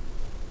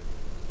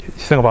 You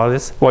think about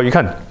this? Well, you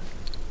can.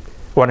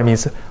 What it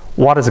means,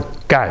 what is the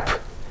gap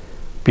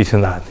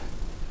between that?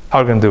 How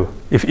are you going to do?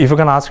 If we're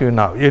going to ask you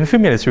now, in a few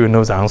minutes you will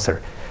know the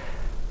answer.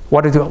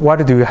 What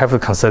do you have to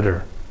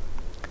consider?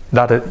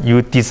 That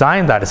you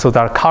design that so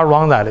that car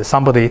around that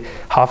somebody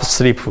half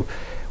asleep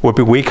will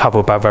be wake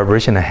up by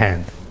vibration in the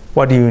hand.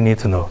 What do you need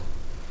to know?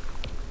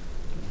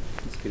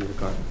 Speed of the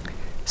car.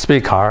 Speed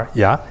of car,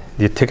 yeah.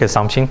 You take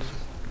assumption.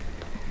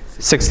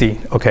 60,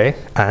 okay,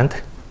 and?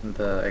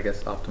 The, I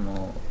guess,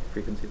 optimal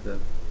frequency of the...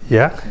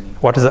 Yeah,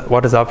 what is the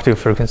optimal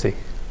frequency?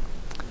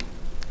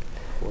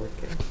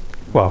 4K.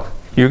 Well,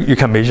 you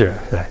can measure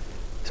that.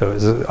 So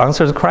the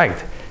answer is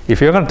correct. If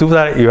you're going to do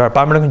that, you're a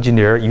biomedical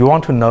engineer, you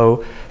want to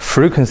know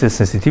frequency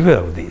sensitivity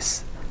of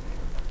this.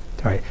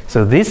 Right?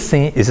 So this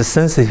thing is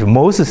sensitive,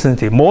 more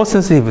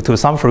sensitive to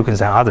some frequency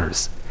than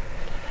others.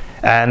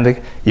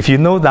 And if you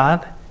know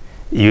that,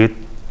 you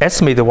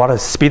estimate what the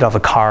speed of a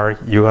car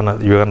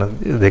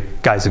the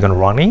guys are gonna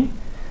run in,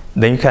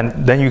 then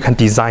you can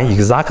design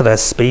exactly that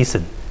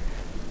spacing,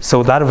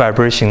 so that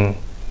vibration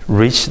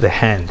reach the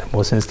hand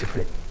more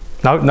sensitively.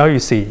 Now you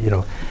see,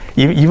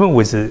 even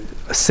with a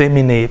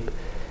seemingly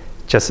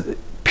just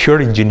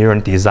pure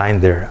engineering design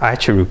there,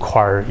 actually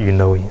require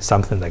knowing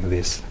something like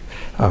this.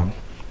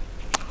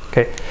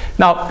 Okay.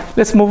 Now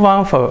let's move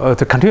on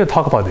to continue to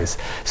talk about this.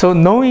 So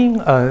knowing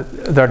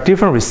there are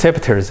different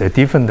receptors at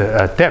different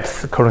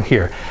depths current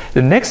here,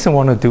 the next thing I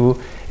want to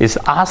do is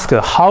ask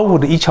how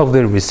would each of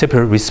the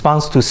receptors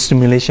respond to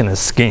stimulation of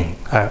skin?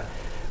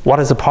 What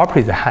is the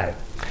property they have?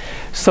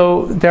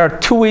 So there are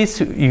two ways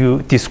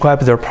you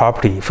describe their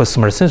property for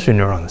somatosensory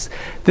neurons.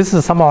 This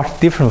is somewhat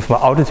different from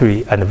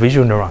auditory and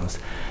visual neurons.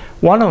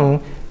 One of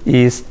them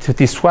is to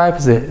describe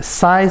the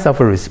size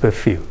of a receptor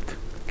field.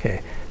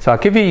 Okay. So I'll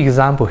give you an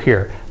example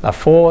here,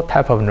 4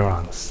 types of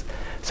neurons.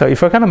 So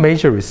if we're going to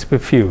measure receptor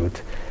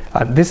field,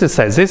 this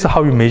is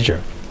how you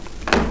measure.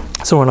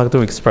 So we're not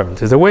doing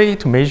experiments. The way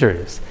to measure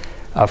is,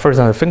 for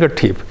example, the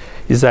fingertip,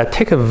 is I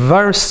take a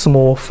very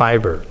small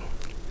fiber.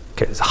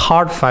 Okay, it's a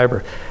hard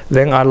fiber.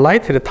 Then I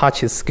lightly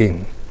touch its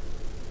skin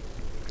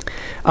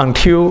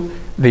until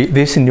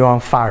this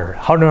neuron fire.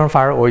 How neuron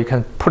fire? Or you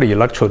can put an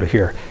electrode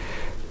here.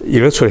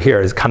 Electrode here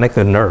is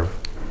connected to the nerve.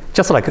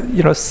 Just like,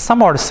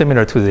 somewhat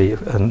similar to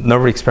the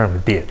nerve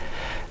experiment we did.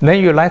 Then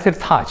you lightly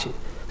touch it.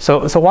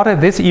 So what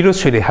this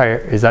illustrated here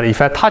is that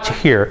if I touch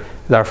here,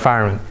 they're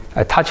firing.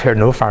 I touch here,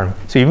 no firing.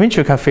 So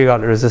eventually you can figure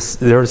out there's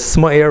a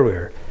small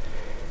area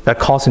that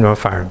causes neuron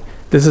firing.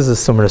 This is a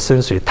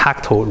somatosensory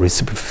tactile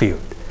receptor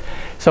field.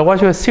 So what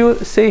you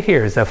see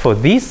here is that for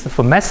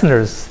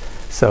Messenger's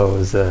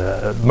cells,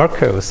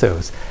 Merkel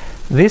cells,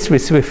 this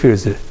receptor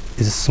field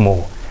is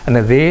small, and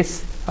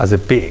these are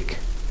big.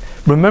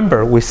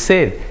 Remember, we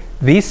said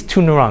these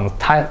 2 neurons,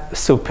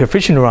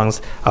 superficial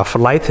neurons, are for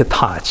light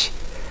touch,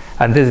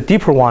 and the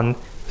deeper one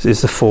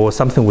is for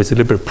something with a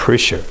little bit of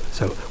pressure.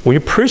 So when you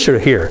pressure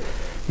here,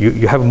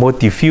 you have a more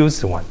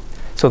diffused one.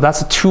 So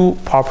that's 2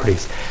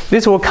 properties.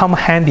 This will come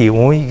handy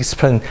when we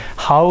explain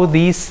how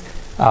these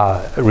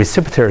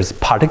receptors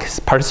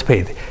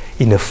participate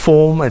in the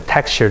form and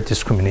texture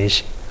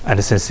discrimination and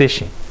the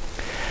sensation.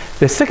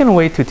 The second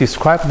way to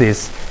describe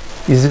this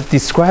is to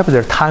describe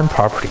their time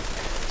property.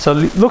 So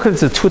look at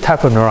the 2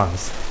 types of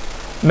neurons,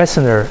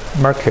 Messenger,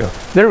 Merkel.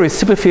 Their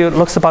receptor field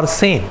looks about the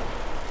same,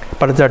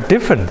 but they're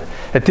different.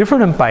 They're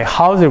different by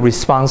how they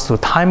respond to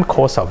time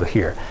course over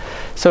here.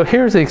 So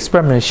here's the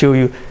experiment to show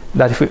you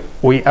that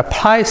if we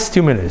apply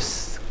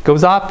stimulus,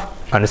 goes up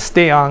and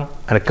stay on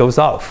and it goes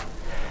off.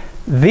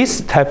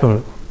 This type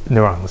of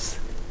neurons,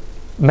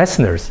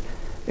 Messengers,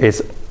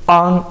 is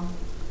on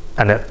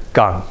and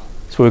gone.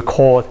 So we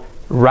call it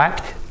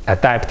rapid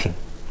adapting.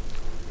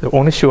 They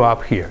only show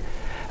up here.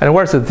 And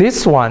whereas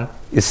this one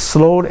is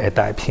slowly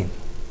adapting.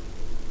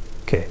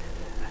 Okay.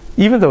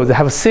 Even though they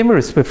have a same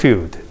receptor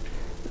field,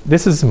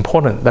 this is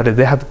important that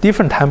they have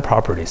different time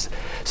properties.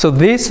 So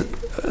this,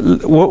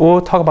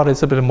 we'll talk about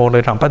this a bit more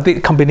later on, but the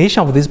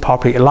combination of this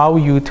property allow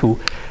you to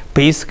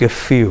basically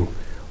feel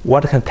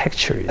what kind of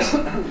texture is.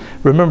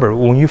 Remember,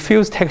 when you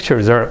feel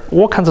textures, there are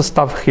all kinds of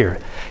stuff here.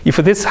 If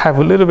this have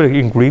a little bit of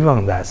engraving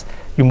on that,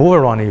 you move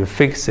around and you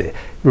fix it.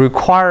 You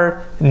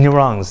require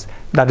neurons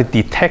that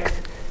detect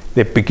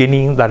the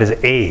beginning, that is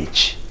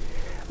age,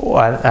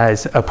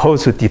 as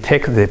opposed to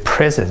detect the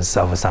presence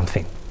of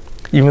something,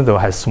 even though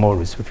it has small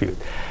receptor field.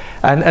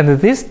 And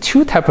these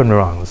 2 types of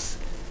neurons,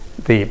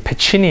 the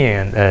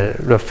Pacinian and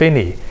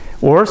Ruffini,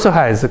 also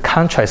has a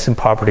contrasting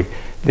property,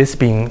 this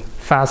being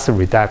fast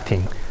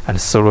adapting and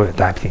slow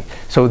adapting.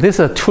 So these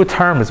are 2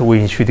 terms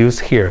we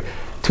introduced here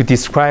to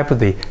describe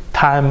the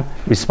time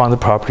response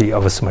property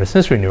of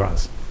somatosensory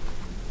neurons.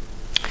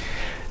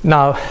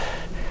 Now,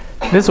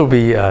 this will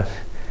be a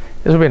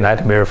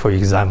nightmare for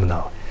exam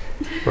now,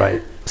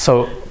 right?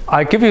 So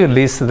I give you a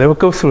list. They will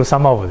go through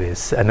some of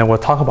this, and then we'll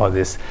talk about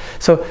this.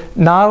 So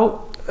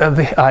now,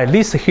 I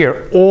list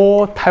here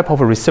all type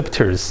of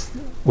receptors.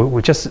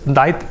 We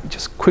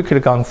just quickly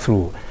gone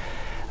through,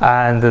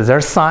 and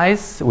their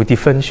size we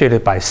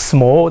differentiated by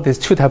small. There's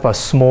 2 types of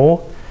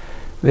small.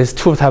 There's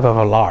 2 types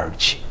of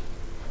large.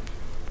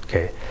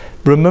 Okay.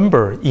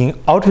 Remember, in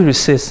auditory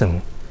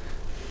system,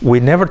 we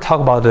never talk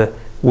about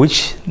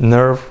which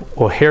nerve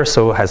or hair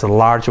cell has a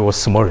large or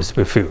small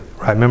receptor field.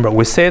 Right? Remember,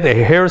 we said a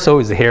hair cell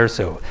is a hair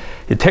cell.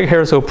 You take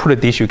hair cell, put a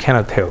dish, you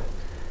cannot tell.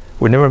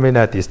 We never made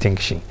that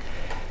distinction.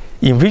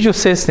 In visual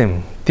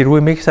system, did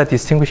we make that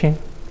distinction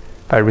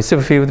by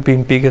receptor field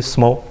being big and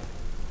small?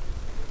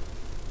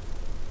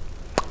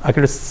 I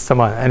could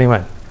someone,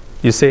 anyone.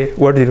 You say,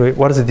 what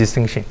is the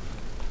distinction?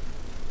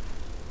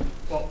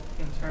 Well,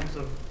 in terms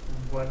of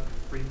what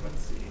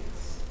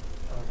frequencies?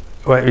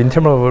 Well, in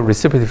terms of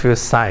receptor field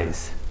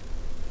size.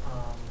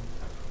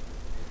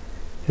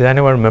 Does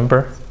anyone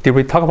remember? Did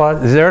we talk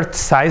about, is there a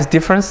size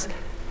difference?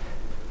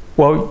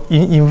 Well,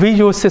 in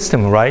visual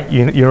system, right,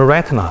 your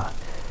retina.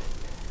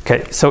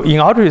 Okay, so in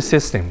auditory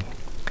system,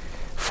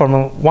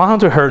 from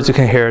 100 hertz you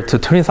can hear to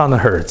 20,000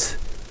 hertz.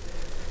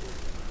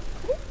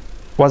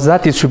 Was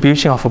that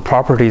distribution of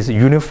properties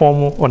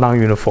uniform or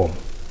non-uniform?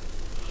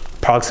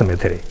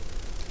 Approximately.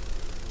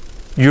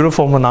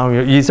 Uniform or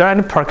non-uniform? Is there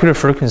any particular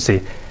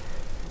frequency?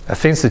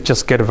 Things that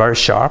just get very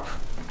sharp?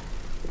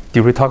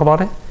 Did we talk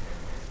about it?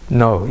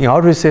 No. In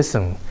auditory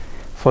system,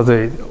 for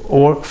the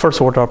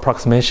first order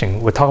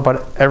approximation, we talk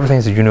about everything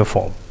is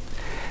uniform.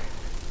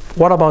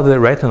 What about the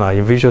retina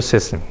in visual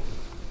system?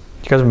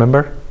 You guys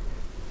remember?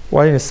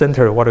 Why in the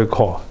center, what do we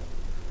call?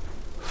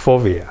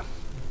 Fovea,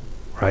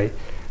 right?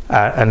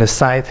 And the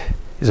side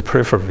is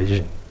peripheral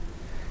vision.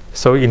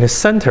 So in the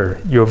center,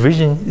 your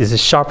vision is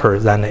sharper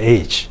than the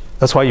edge.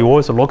 That's why you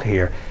always look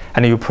here,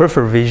 and your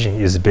peripheral vision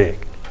is big.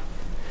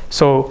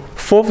 So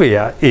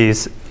fovea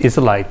is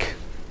like,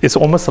 it's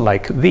almost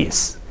like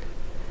this.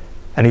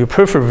 And your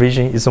peripheral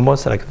vision is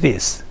almost like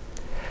this.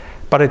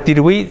 But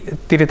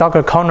did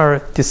Dr. Connor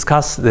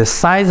discuss the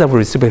size of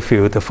recipient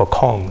field for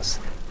cones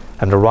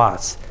and the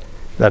rods,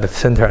 that the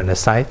center and the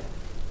side?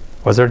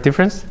 Was there a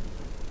difference?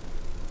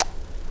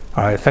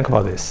 All right, think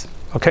about this.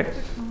 Okay?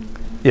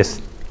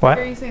 Yes. What?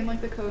 Are you saying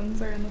like the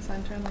cones are in the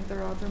center and like the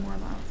rods are more on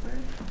the outside?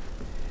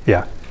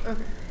 Yeah.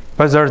 Okay.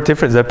 But there are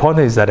different. The point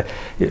is that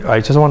I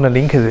just want to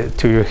link it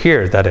to you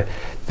here that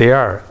they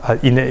are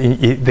in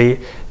the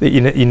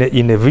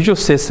visual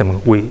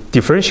system, we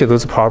differentiate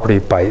those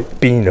properties by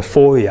being the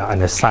fovea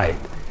and the side.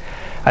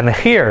 And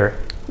here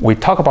we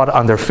talk about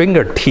on the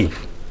fingertip,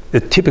 the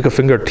typical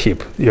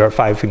fingertip, your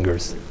 5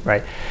 fingers,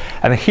 right?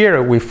 And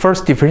here we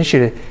first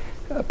differentiate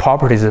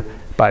properties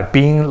by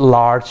being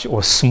large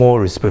or small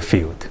recipient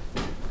field,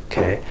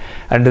 okay?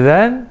 And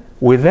then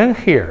within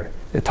here,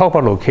 they talk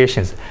about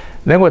locations.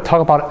 Then we'll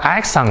talk about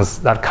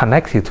axons that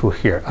connected to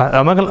here.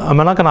 I'm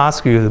not going to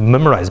ask you to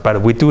memorize, but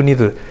we do need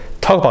to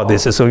talk about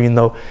this so you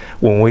know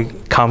when we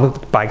come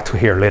back to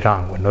here later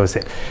on, we know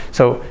it.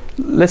 So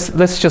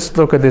let's just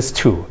look at this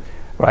too,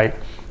 right?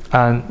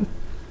 And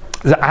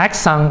the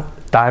axon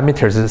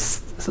diameters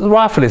is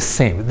roughly the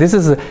same. This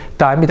is the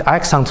diameter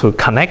axon to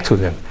connect to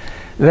them.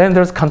 Then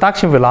there's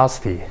conduction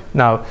velocity.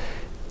 Now,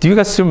 do you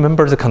guys still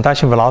remember the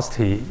conduction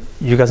velocity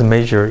you guys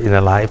measure in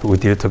the lab we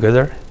did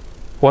together?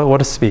 What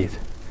is speed?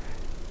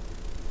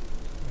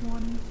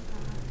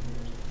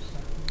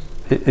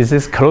 Is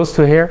this close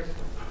to here?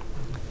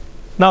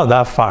 Not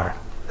that far.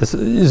 It's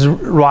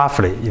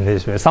roughly in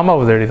this way. Some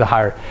of them is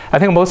higher. I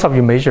think most of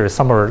you measure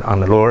somewhere on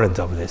the lower end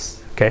of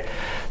this. Okay,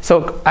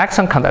 so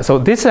axon conduct. So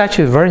this is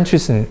actually very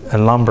interesting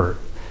number.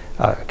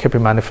 Keep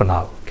in mind for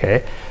now.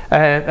 Okay,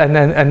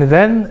 and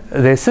then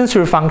the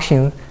sensory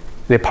function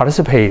they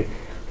participate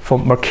for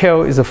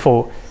Merkel is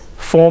for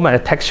form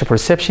and texture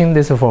perception.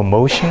 This is for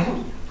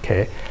motion.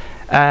 Okay,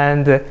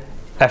 and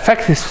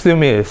affective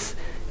stimulus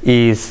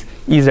is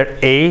either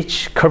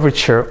age,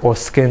 curvature, or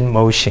skin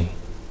motion.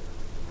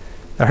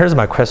 Now here's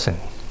my question.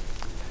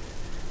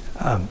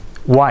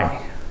 Why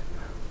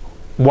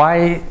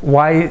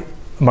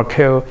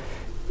Merkel,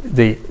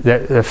 the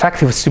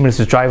effective stimulus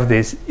to drive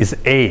this is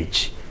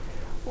age,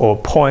 or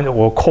point,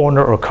 or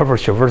corner, or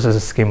curvature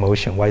versus skin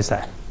motion? Why is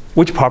that?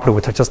 Which property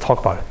we just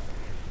talked about?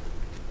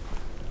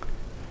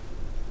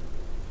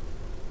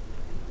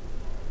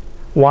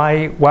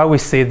 Why we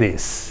say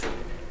this?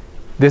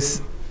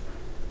 These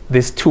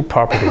two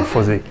properties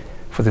for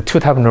the two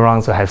type of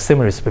neurons that have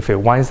similar recipient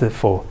field. One is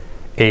for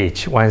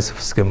age, one is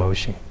for skin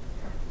motion.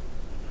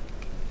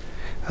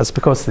 That's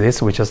because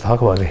this we just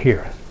talked about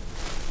here.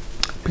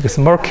 Because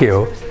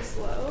Merkel,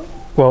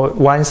 well,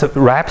 one's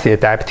rapid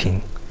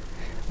adapting,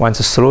 one's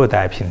slow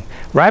adapting.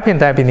 Rapid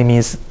adapting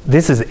means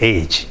this is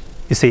age.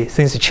 You see,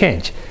 things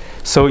change.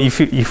 So if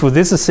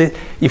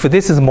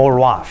this is more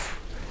rough,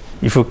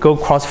 if you go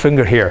cross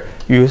finger here,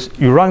 you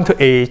run to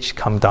age,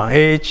 come down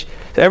age.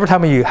 So every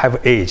time you have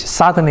age,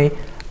 suddenly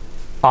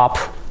up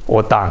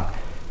or down,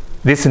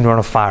 this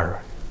neuron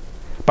fire.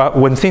 But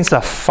when things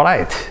are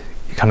flat,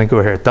 you kind of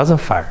go here, it doesn't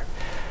fire.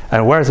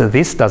 And whereas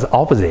this does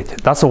opposite.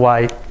 That's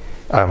why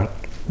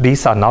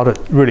these are not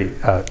really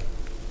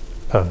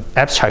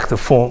abstract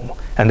form.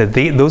 And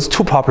those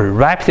two properties,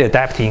 rapid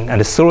adapting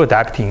and slow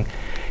adapting,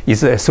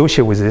 is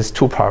associated with these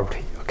two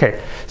properties. Okay,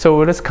 so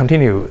let's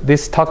continue.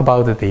 Let's talk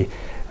about the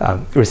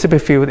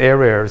recipient field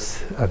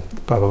areas,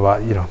 blah, blah, blah,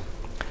 you know,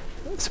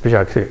 special.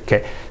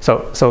 Okay,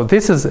 so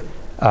this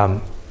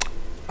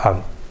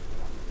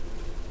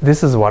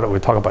is what we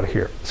talk about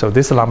here. So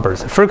these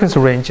numbers, frequency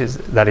ranges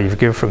that you've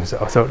given frequency.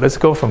 So let's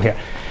go from here.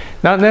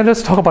 Now then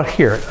let's talk about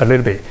here a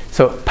little bit.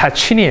 So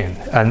Pacinian,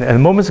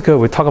 and moments ago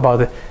we talked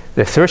about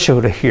the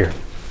threshold here.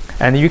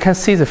 And you can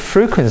see the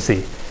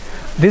frequency.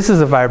 This is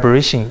the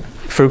vibration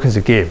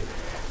frequency give.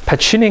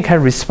 Pacinian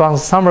can respond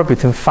somewhere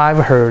between 5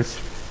 Hertz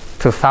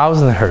to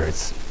 1,000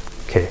 Hertz.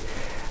 Okay.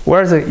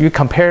 Whereas you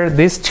compare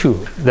these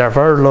two, they're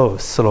very low,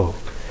 slow.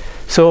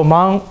 So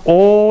among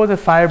all the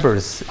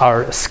fibers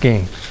are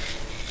skin,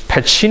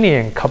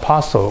 Pacinian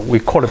corpuscle, we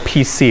call it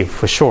PC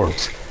for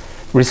short,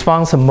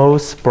 responds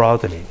most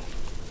broadly.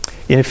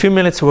 In a few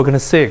minutes, we're going to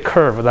see a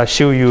curve that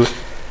show you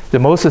the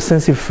most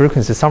sensitive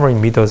frequency somewhere in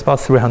the middle is about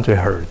 300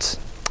 Hertz.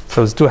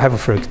 So it's still have a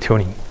frequency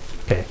tuning.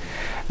 Okay.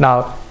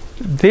 Now,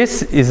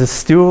 this is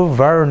still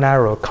very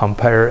narrow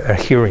compared to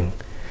hearing.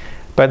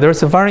 But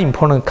there's a very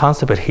important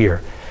concept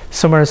here.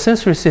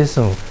 Somatosensory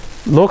system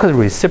look at the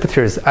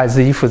receptors as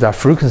if they are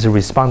frequency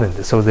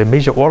respondent. So they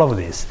measure all of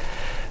this.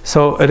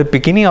 So at the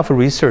beginning of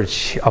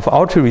research, of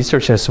auditory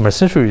research and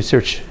somatosensory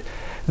research,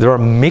 they are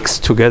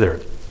mixed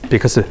together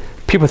because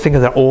people think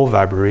they're all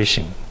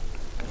vibration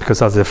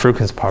because of the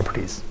frequency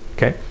properties.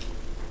 Okay.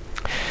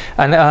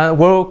 And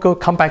we'll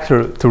come back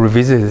to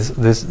revisit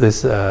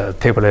this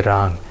table later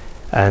on.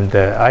 And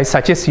I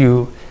suggest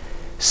you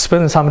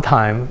spend some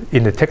time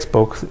in the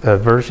textbook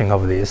version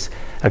of this.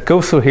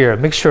 Go through here,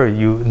 make sure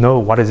you know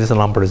what does this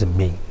numbers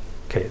mean.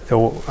 Okay,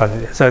 so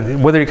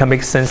whether you can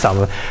make sense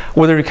of it,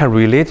 whether you can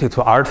relate it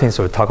to other things,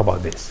 we'll talk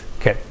about this.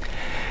 Okay.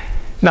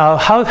 Now,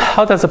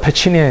 how does the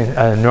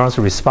Pacinian neurons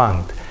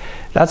respond?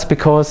 That's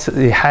because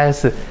it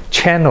has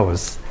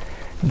channels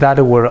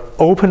that will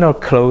open or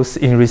close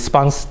in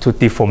response to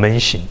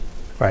deformation,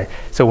 right?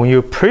 So when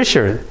you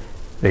pressure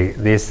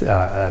this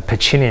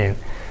Pacinian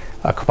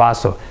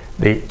corpuscle,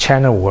 the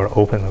channel will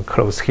open or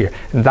close here.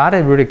 And that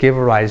really gives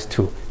rise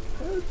to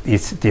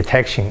its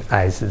detection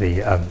as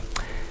the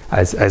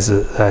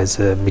as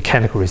a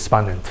mechanical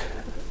respondent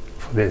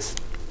for this.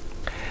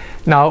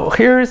 Now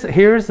here's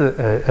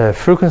a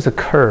frequency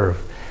curve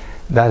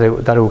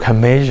that we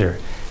can measure.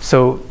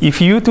 So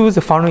if you do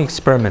the following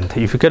experiment,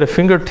 if you get a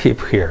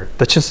fingertip here,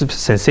 that's just a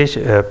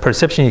sensation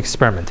perception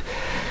experiment,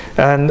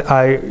 and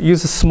I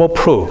use a small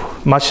probe,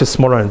 much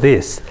smaller than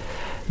this,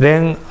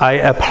 then I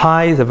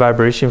apply the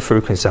vibration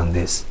frequency on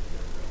this,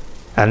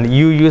 and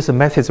you use the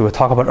methods we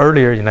talked about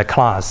earlier in the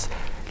class,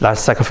 like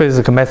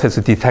psychophysical methods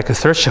to detect a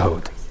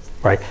threshold,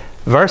 right?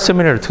 Very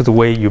similar to the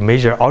way you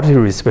measure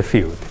auditory receptor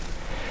field.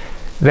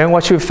 Then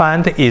what you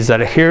find is that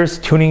here's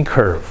tuning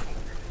curve,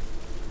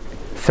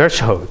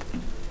 threshold.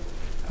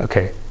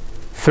 Okay,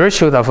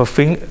 threshold of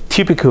a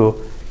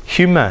typical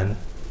human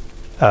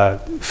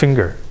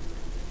finger.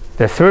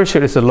 The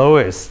threshold is the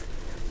lowest,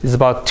 is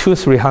about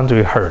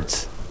 200-300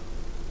 hertz.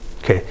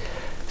 Okay,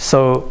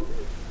 so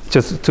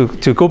just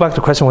to go back to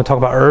the question we talked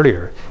about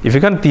earlier, if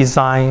you're going to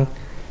design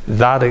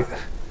that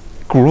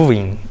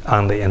grooving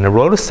on the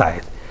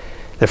roadside,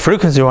 the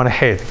frequency you want to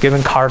hit,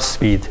 given car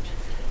speed,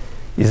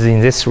 is in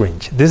this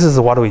range. This is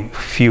what we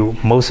feel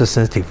most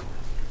sensitive.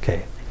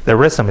 Okay, the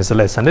rest of them is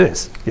less than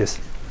this. Yes.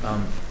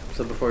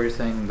 So before you're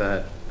saying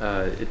that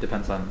it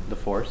depends on the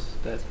force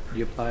that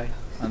you apply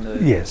on the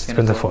yes,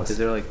 depends on the force. Is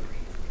there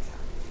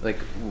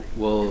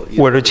will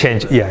where to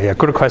change? Yeah,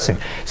 good question.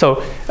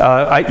 So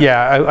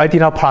I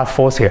did not apply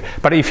force here,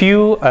 but if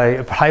you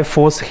apply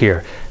force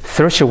here,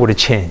 threshold would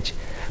change,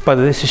 but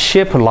this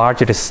shape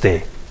largely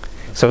stay.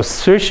 So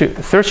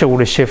threshold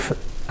would shift.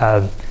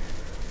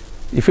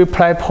 If you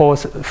apply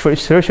force,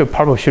 threshold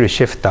probably should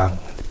shift down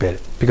a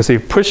bit, because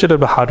if you push it a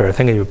little bit harder, I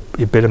think you're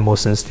a bit more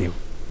sensitive.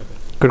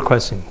 Good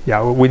question.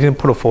 Yeah, we didn't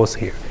put a force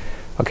here.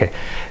 Okay.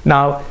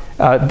 Now,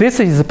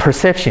 this is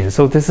perception.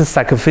 So this is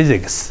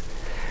psychophysics.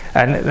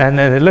 And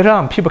later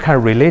on, people kind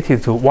of relate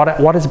it to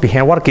what is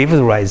behind, what gives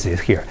rise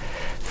here.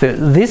 So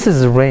this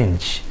is the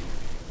range,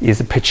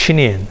 is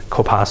Pacinian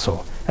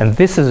corpuscle. And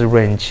this is the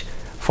range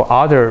for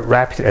other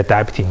rapid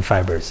adapting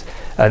fibers.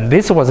 And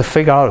this was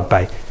figured out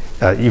by,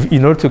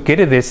 in order to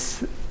get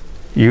this,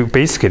 you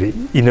basically,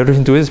 in order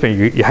to do this,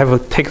 you have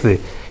to take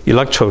the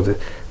electrode,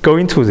 go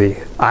into the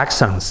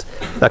axons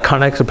that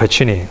connect to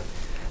Pacinian,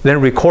 then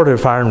record the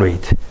firing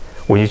rate.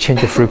 When you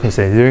change the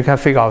frequency, then you can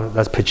figure out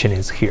that Pacinian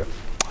is here.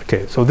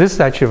 Okay, so this is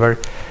actually a very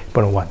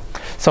important one.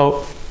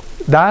 So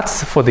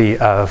that's for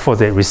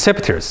the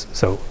receptors.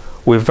 So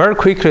we very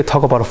quickly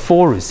talk about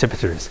 4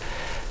 receptors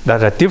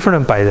that are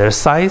different by their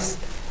size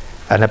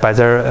and by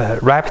their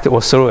rapid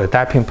or slow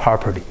adapting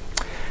property.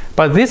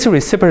 But these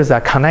receptors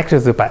are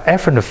connected by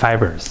efferent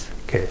fibers.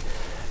 Okay,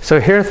 so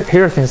here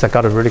things that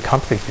got really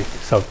complicated.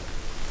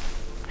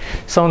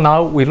 So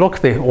now we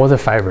look at all the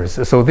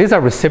fibers. So these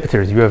are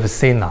receptors you have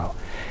seen now,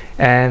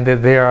 and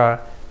there are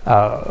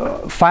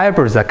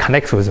fibers that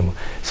connect with them.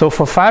 So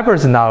for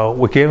fibers now,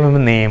 we give them a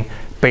name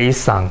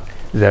based on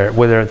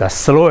whether they're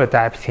slow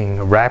adapting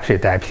or rapid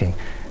adapting.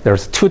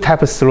 There's 2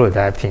 types of slow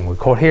adapting we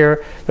call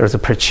here. There's a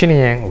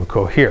Pacinian we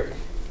call here.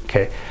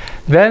 Okay.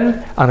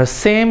 Then on the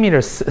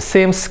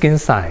same skin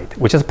side,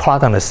 which is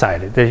plot on the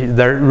side,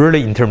 they're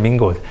really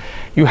intermingled.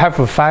 You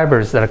have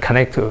fibers that are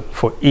connected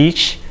for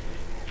each,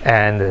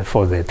 and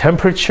for the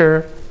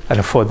temperature,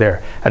 and for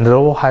there, and they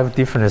all have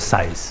different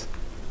size.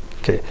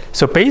 Okay,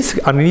 so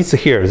basically underneath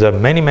here, there are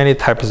many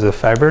types of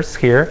fibers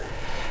here,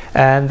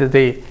 and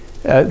the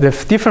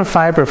different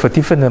fiber for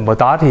different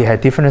modality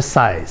have different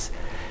size.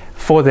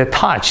 For the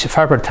touch,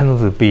 fiber tend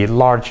to be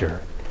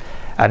larger,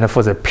 and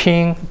for the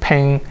pain,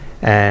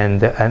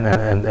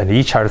 and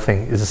each other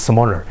thing is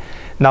smaller.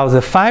 Now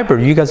the fiber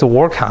you guys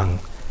work on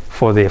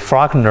for the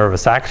frog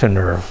nerve, actor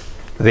nerve,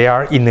 they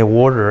are in the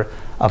order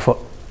of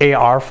A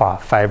alpha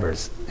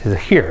fibers is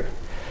here.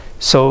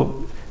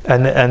 So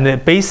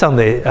and based on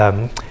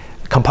the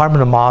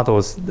compartment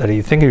models that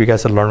you think you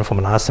guys learned from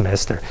last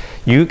semester,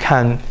 you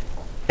can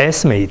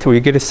estimate or you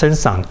get a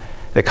sense on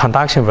the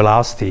conduction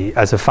velocity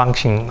as a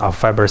function of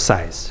fiber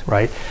size,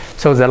 right?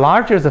 So the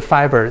larger the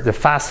fiber, the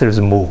faster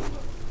it moves.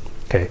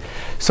 Okay,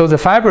 so the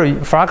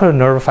fractal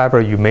nerve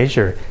fiber you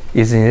measure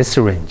is in this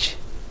range.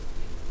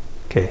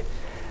 Okay,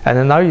 and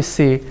then now you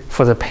see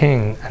for the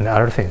pain and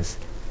other things,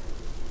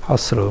 how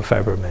slow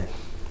fiber moves.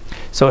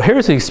 So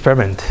here's an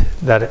experiment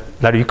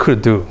that you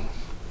could do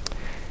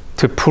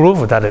to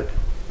prove that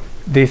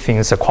these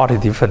things are quite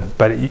different,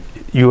 but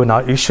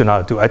you should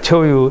not do. I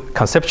tell you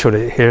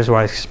conceptually, here's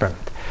one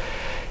experiment.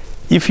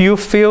 If you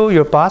fill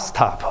your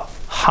bathtub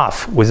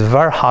half with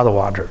very hot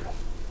water,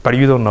 but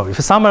you don't know, if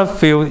someone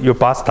fill your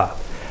bathtub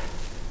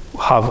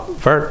have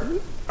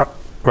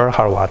very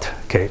hot water,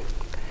 okay?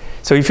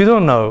 So if you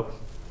don't know,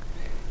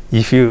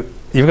 if you're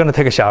gonna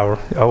take a shower,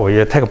 or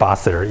you take a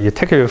bath there, you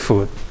take your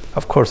food,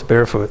 of course,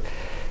 barefoot,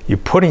 you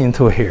put it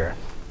into here.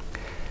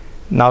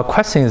 Now,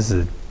 question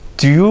is,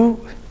 do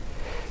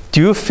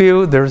you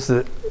feel there's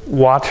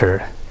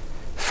water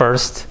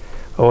first,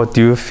 or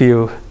do you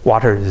feel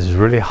water is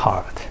really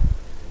hot?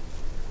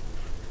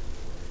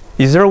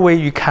 Is there a way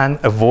you can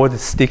avoid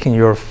sticking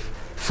your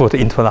foot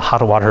into the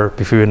hot water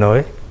before you know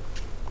it?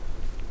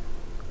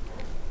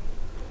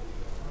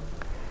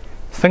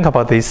 Think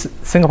about this.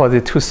 Think about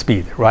the two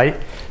speed, right?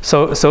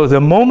 So the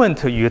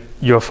moment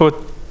your foot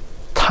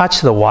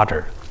touch the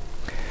water,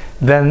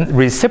 then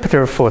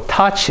receptor for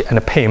touch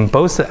and pain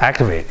both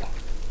activate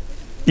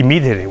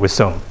immediately with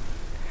zone.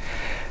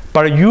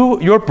 But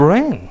your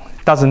brain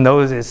doesn't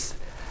know this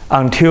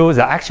until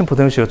the action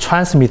potential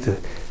transmitted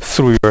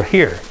through your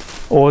hair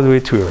all the way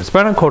to your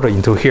spinal cord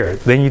into here.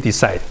 Then you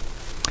decide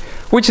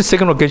which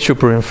signal gets your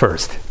brain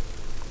first.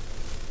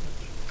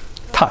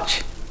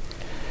 Touch.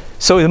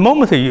 So the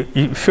moment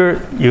you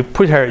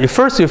put here,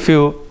 first you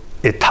feel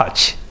a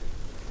touch.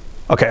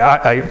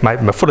 Okay,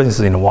 my foot is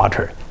in the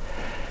water.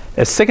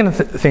 The second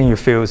thing you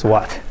feel is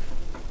what?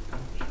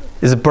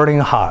 It's burning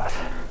hot.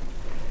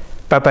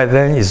 But by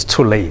then it's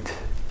too late.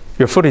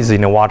 Your foot is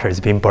in the water, it's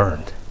being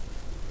burned.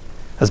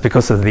 That's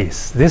because of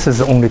this. This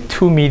is only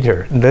 2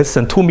 meters, less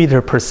than 2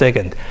 meters per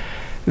second.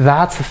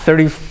 That's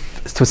 30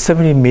 to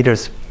 70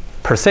 meters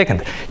per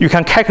second. You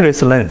can calculate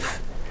the length.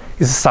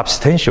 It's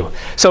substantial.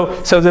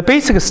 So the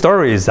basic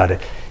story is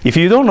that if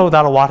you don't know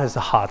that water is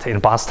hot in a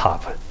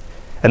bathtub,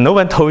 and no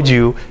one told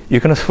you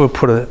you're going to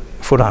put a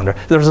foot under,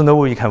 there's no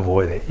way you can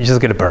avoid it. You just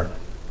get burned.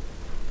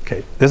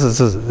 Okay, this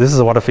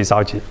is what the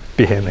physiology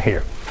behind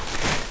here.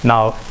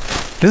 Now,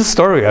 this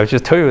story I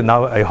just tell you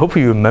now. I hope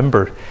you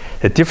remember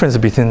the difference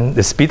between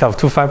the speed of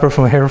 2 fibers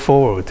from here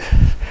forward.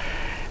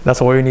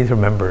 That's all you need to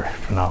remember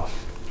for now.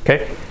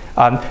 Okay,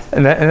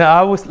 and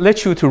I will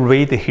let you to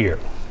read here.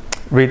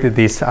 Read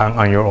this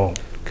on your own.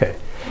 Okay.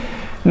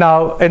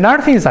 Now,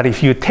 another thing is that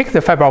if you take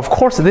the fiber, of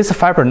course, this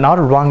fiber not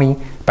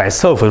running by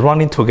itself, it's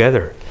running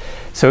together.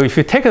 So if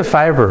you take a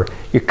fiber,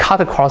 you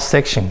cut a cross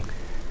section,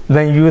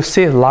 then you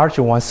see a large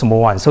one,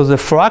 small one. So the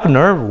frog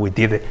nerve we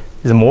did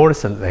is more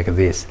like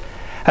this.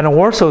 And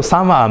also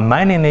some are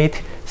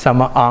myelinated,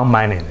 some are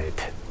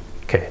unmyelinated.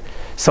 Okay.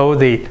 So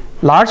the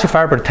large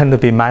fiber tend to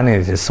be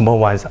myelinated, small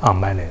ones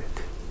unmyelinated.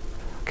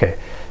 Okay.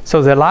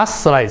 So the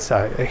last slides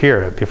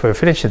here, before we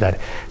finish that.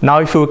 Now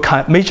if you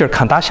measure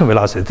conduction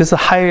velocity, this is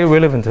highly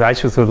relevant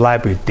actually to the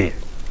lab we did.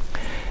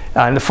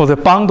 And for the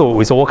bundle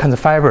with all kinds of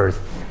fibers,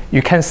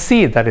 you can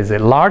see that is the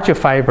larger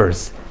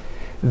fibers,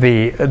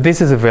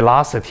 this is the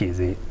velocity,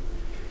 the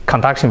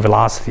conduction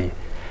velocity,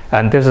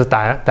 and there's a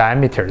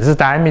diameter. This is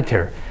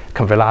diameter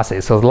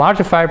velocity. So the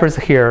larger fibers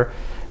here,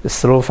 the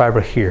slow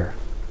fiber here.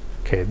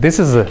 Okay, this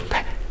is the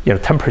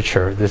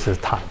temperature, this is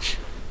touch.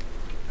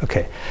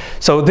 Okay,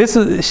 so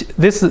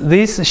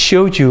this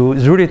showed you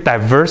really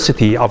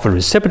diversity of the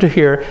receptor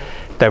here,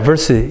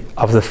 diversity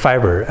of the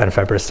fiber and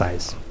fiber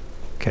size.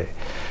 Okay,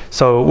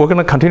 so we're going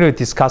to continue to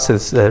discuss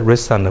this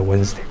rest on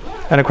Wednesday.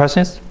 Any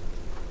questions?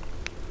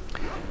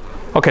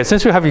 Okay,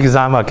 since you have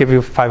exam, I'll give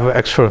you 5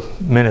 extra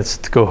minutes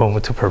to go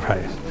home to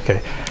prepare.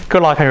 Okay,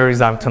 good luck on your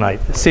exam tonight.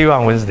 See you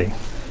on Wednesday.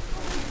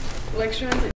 Lecture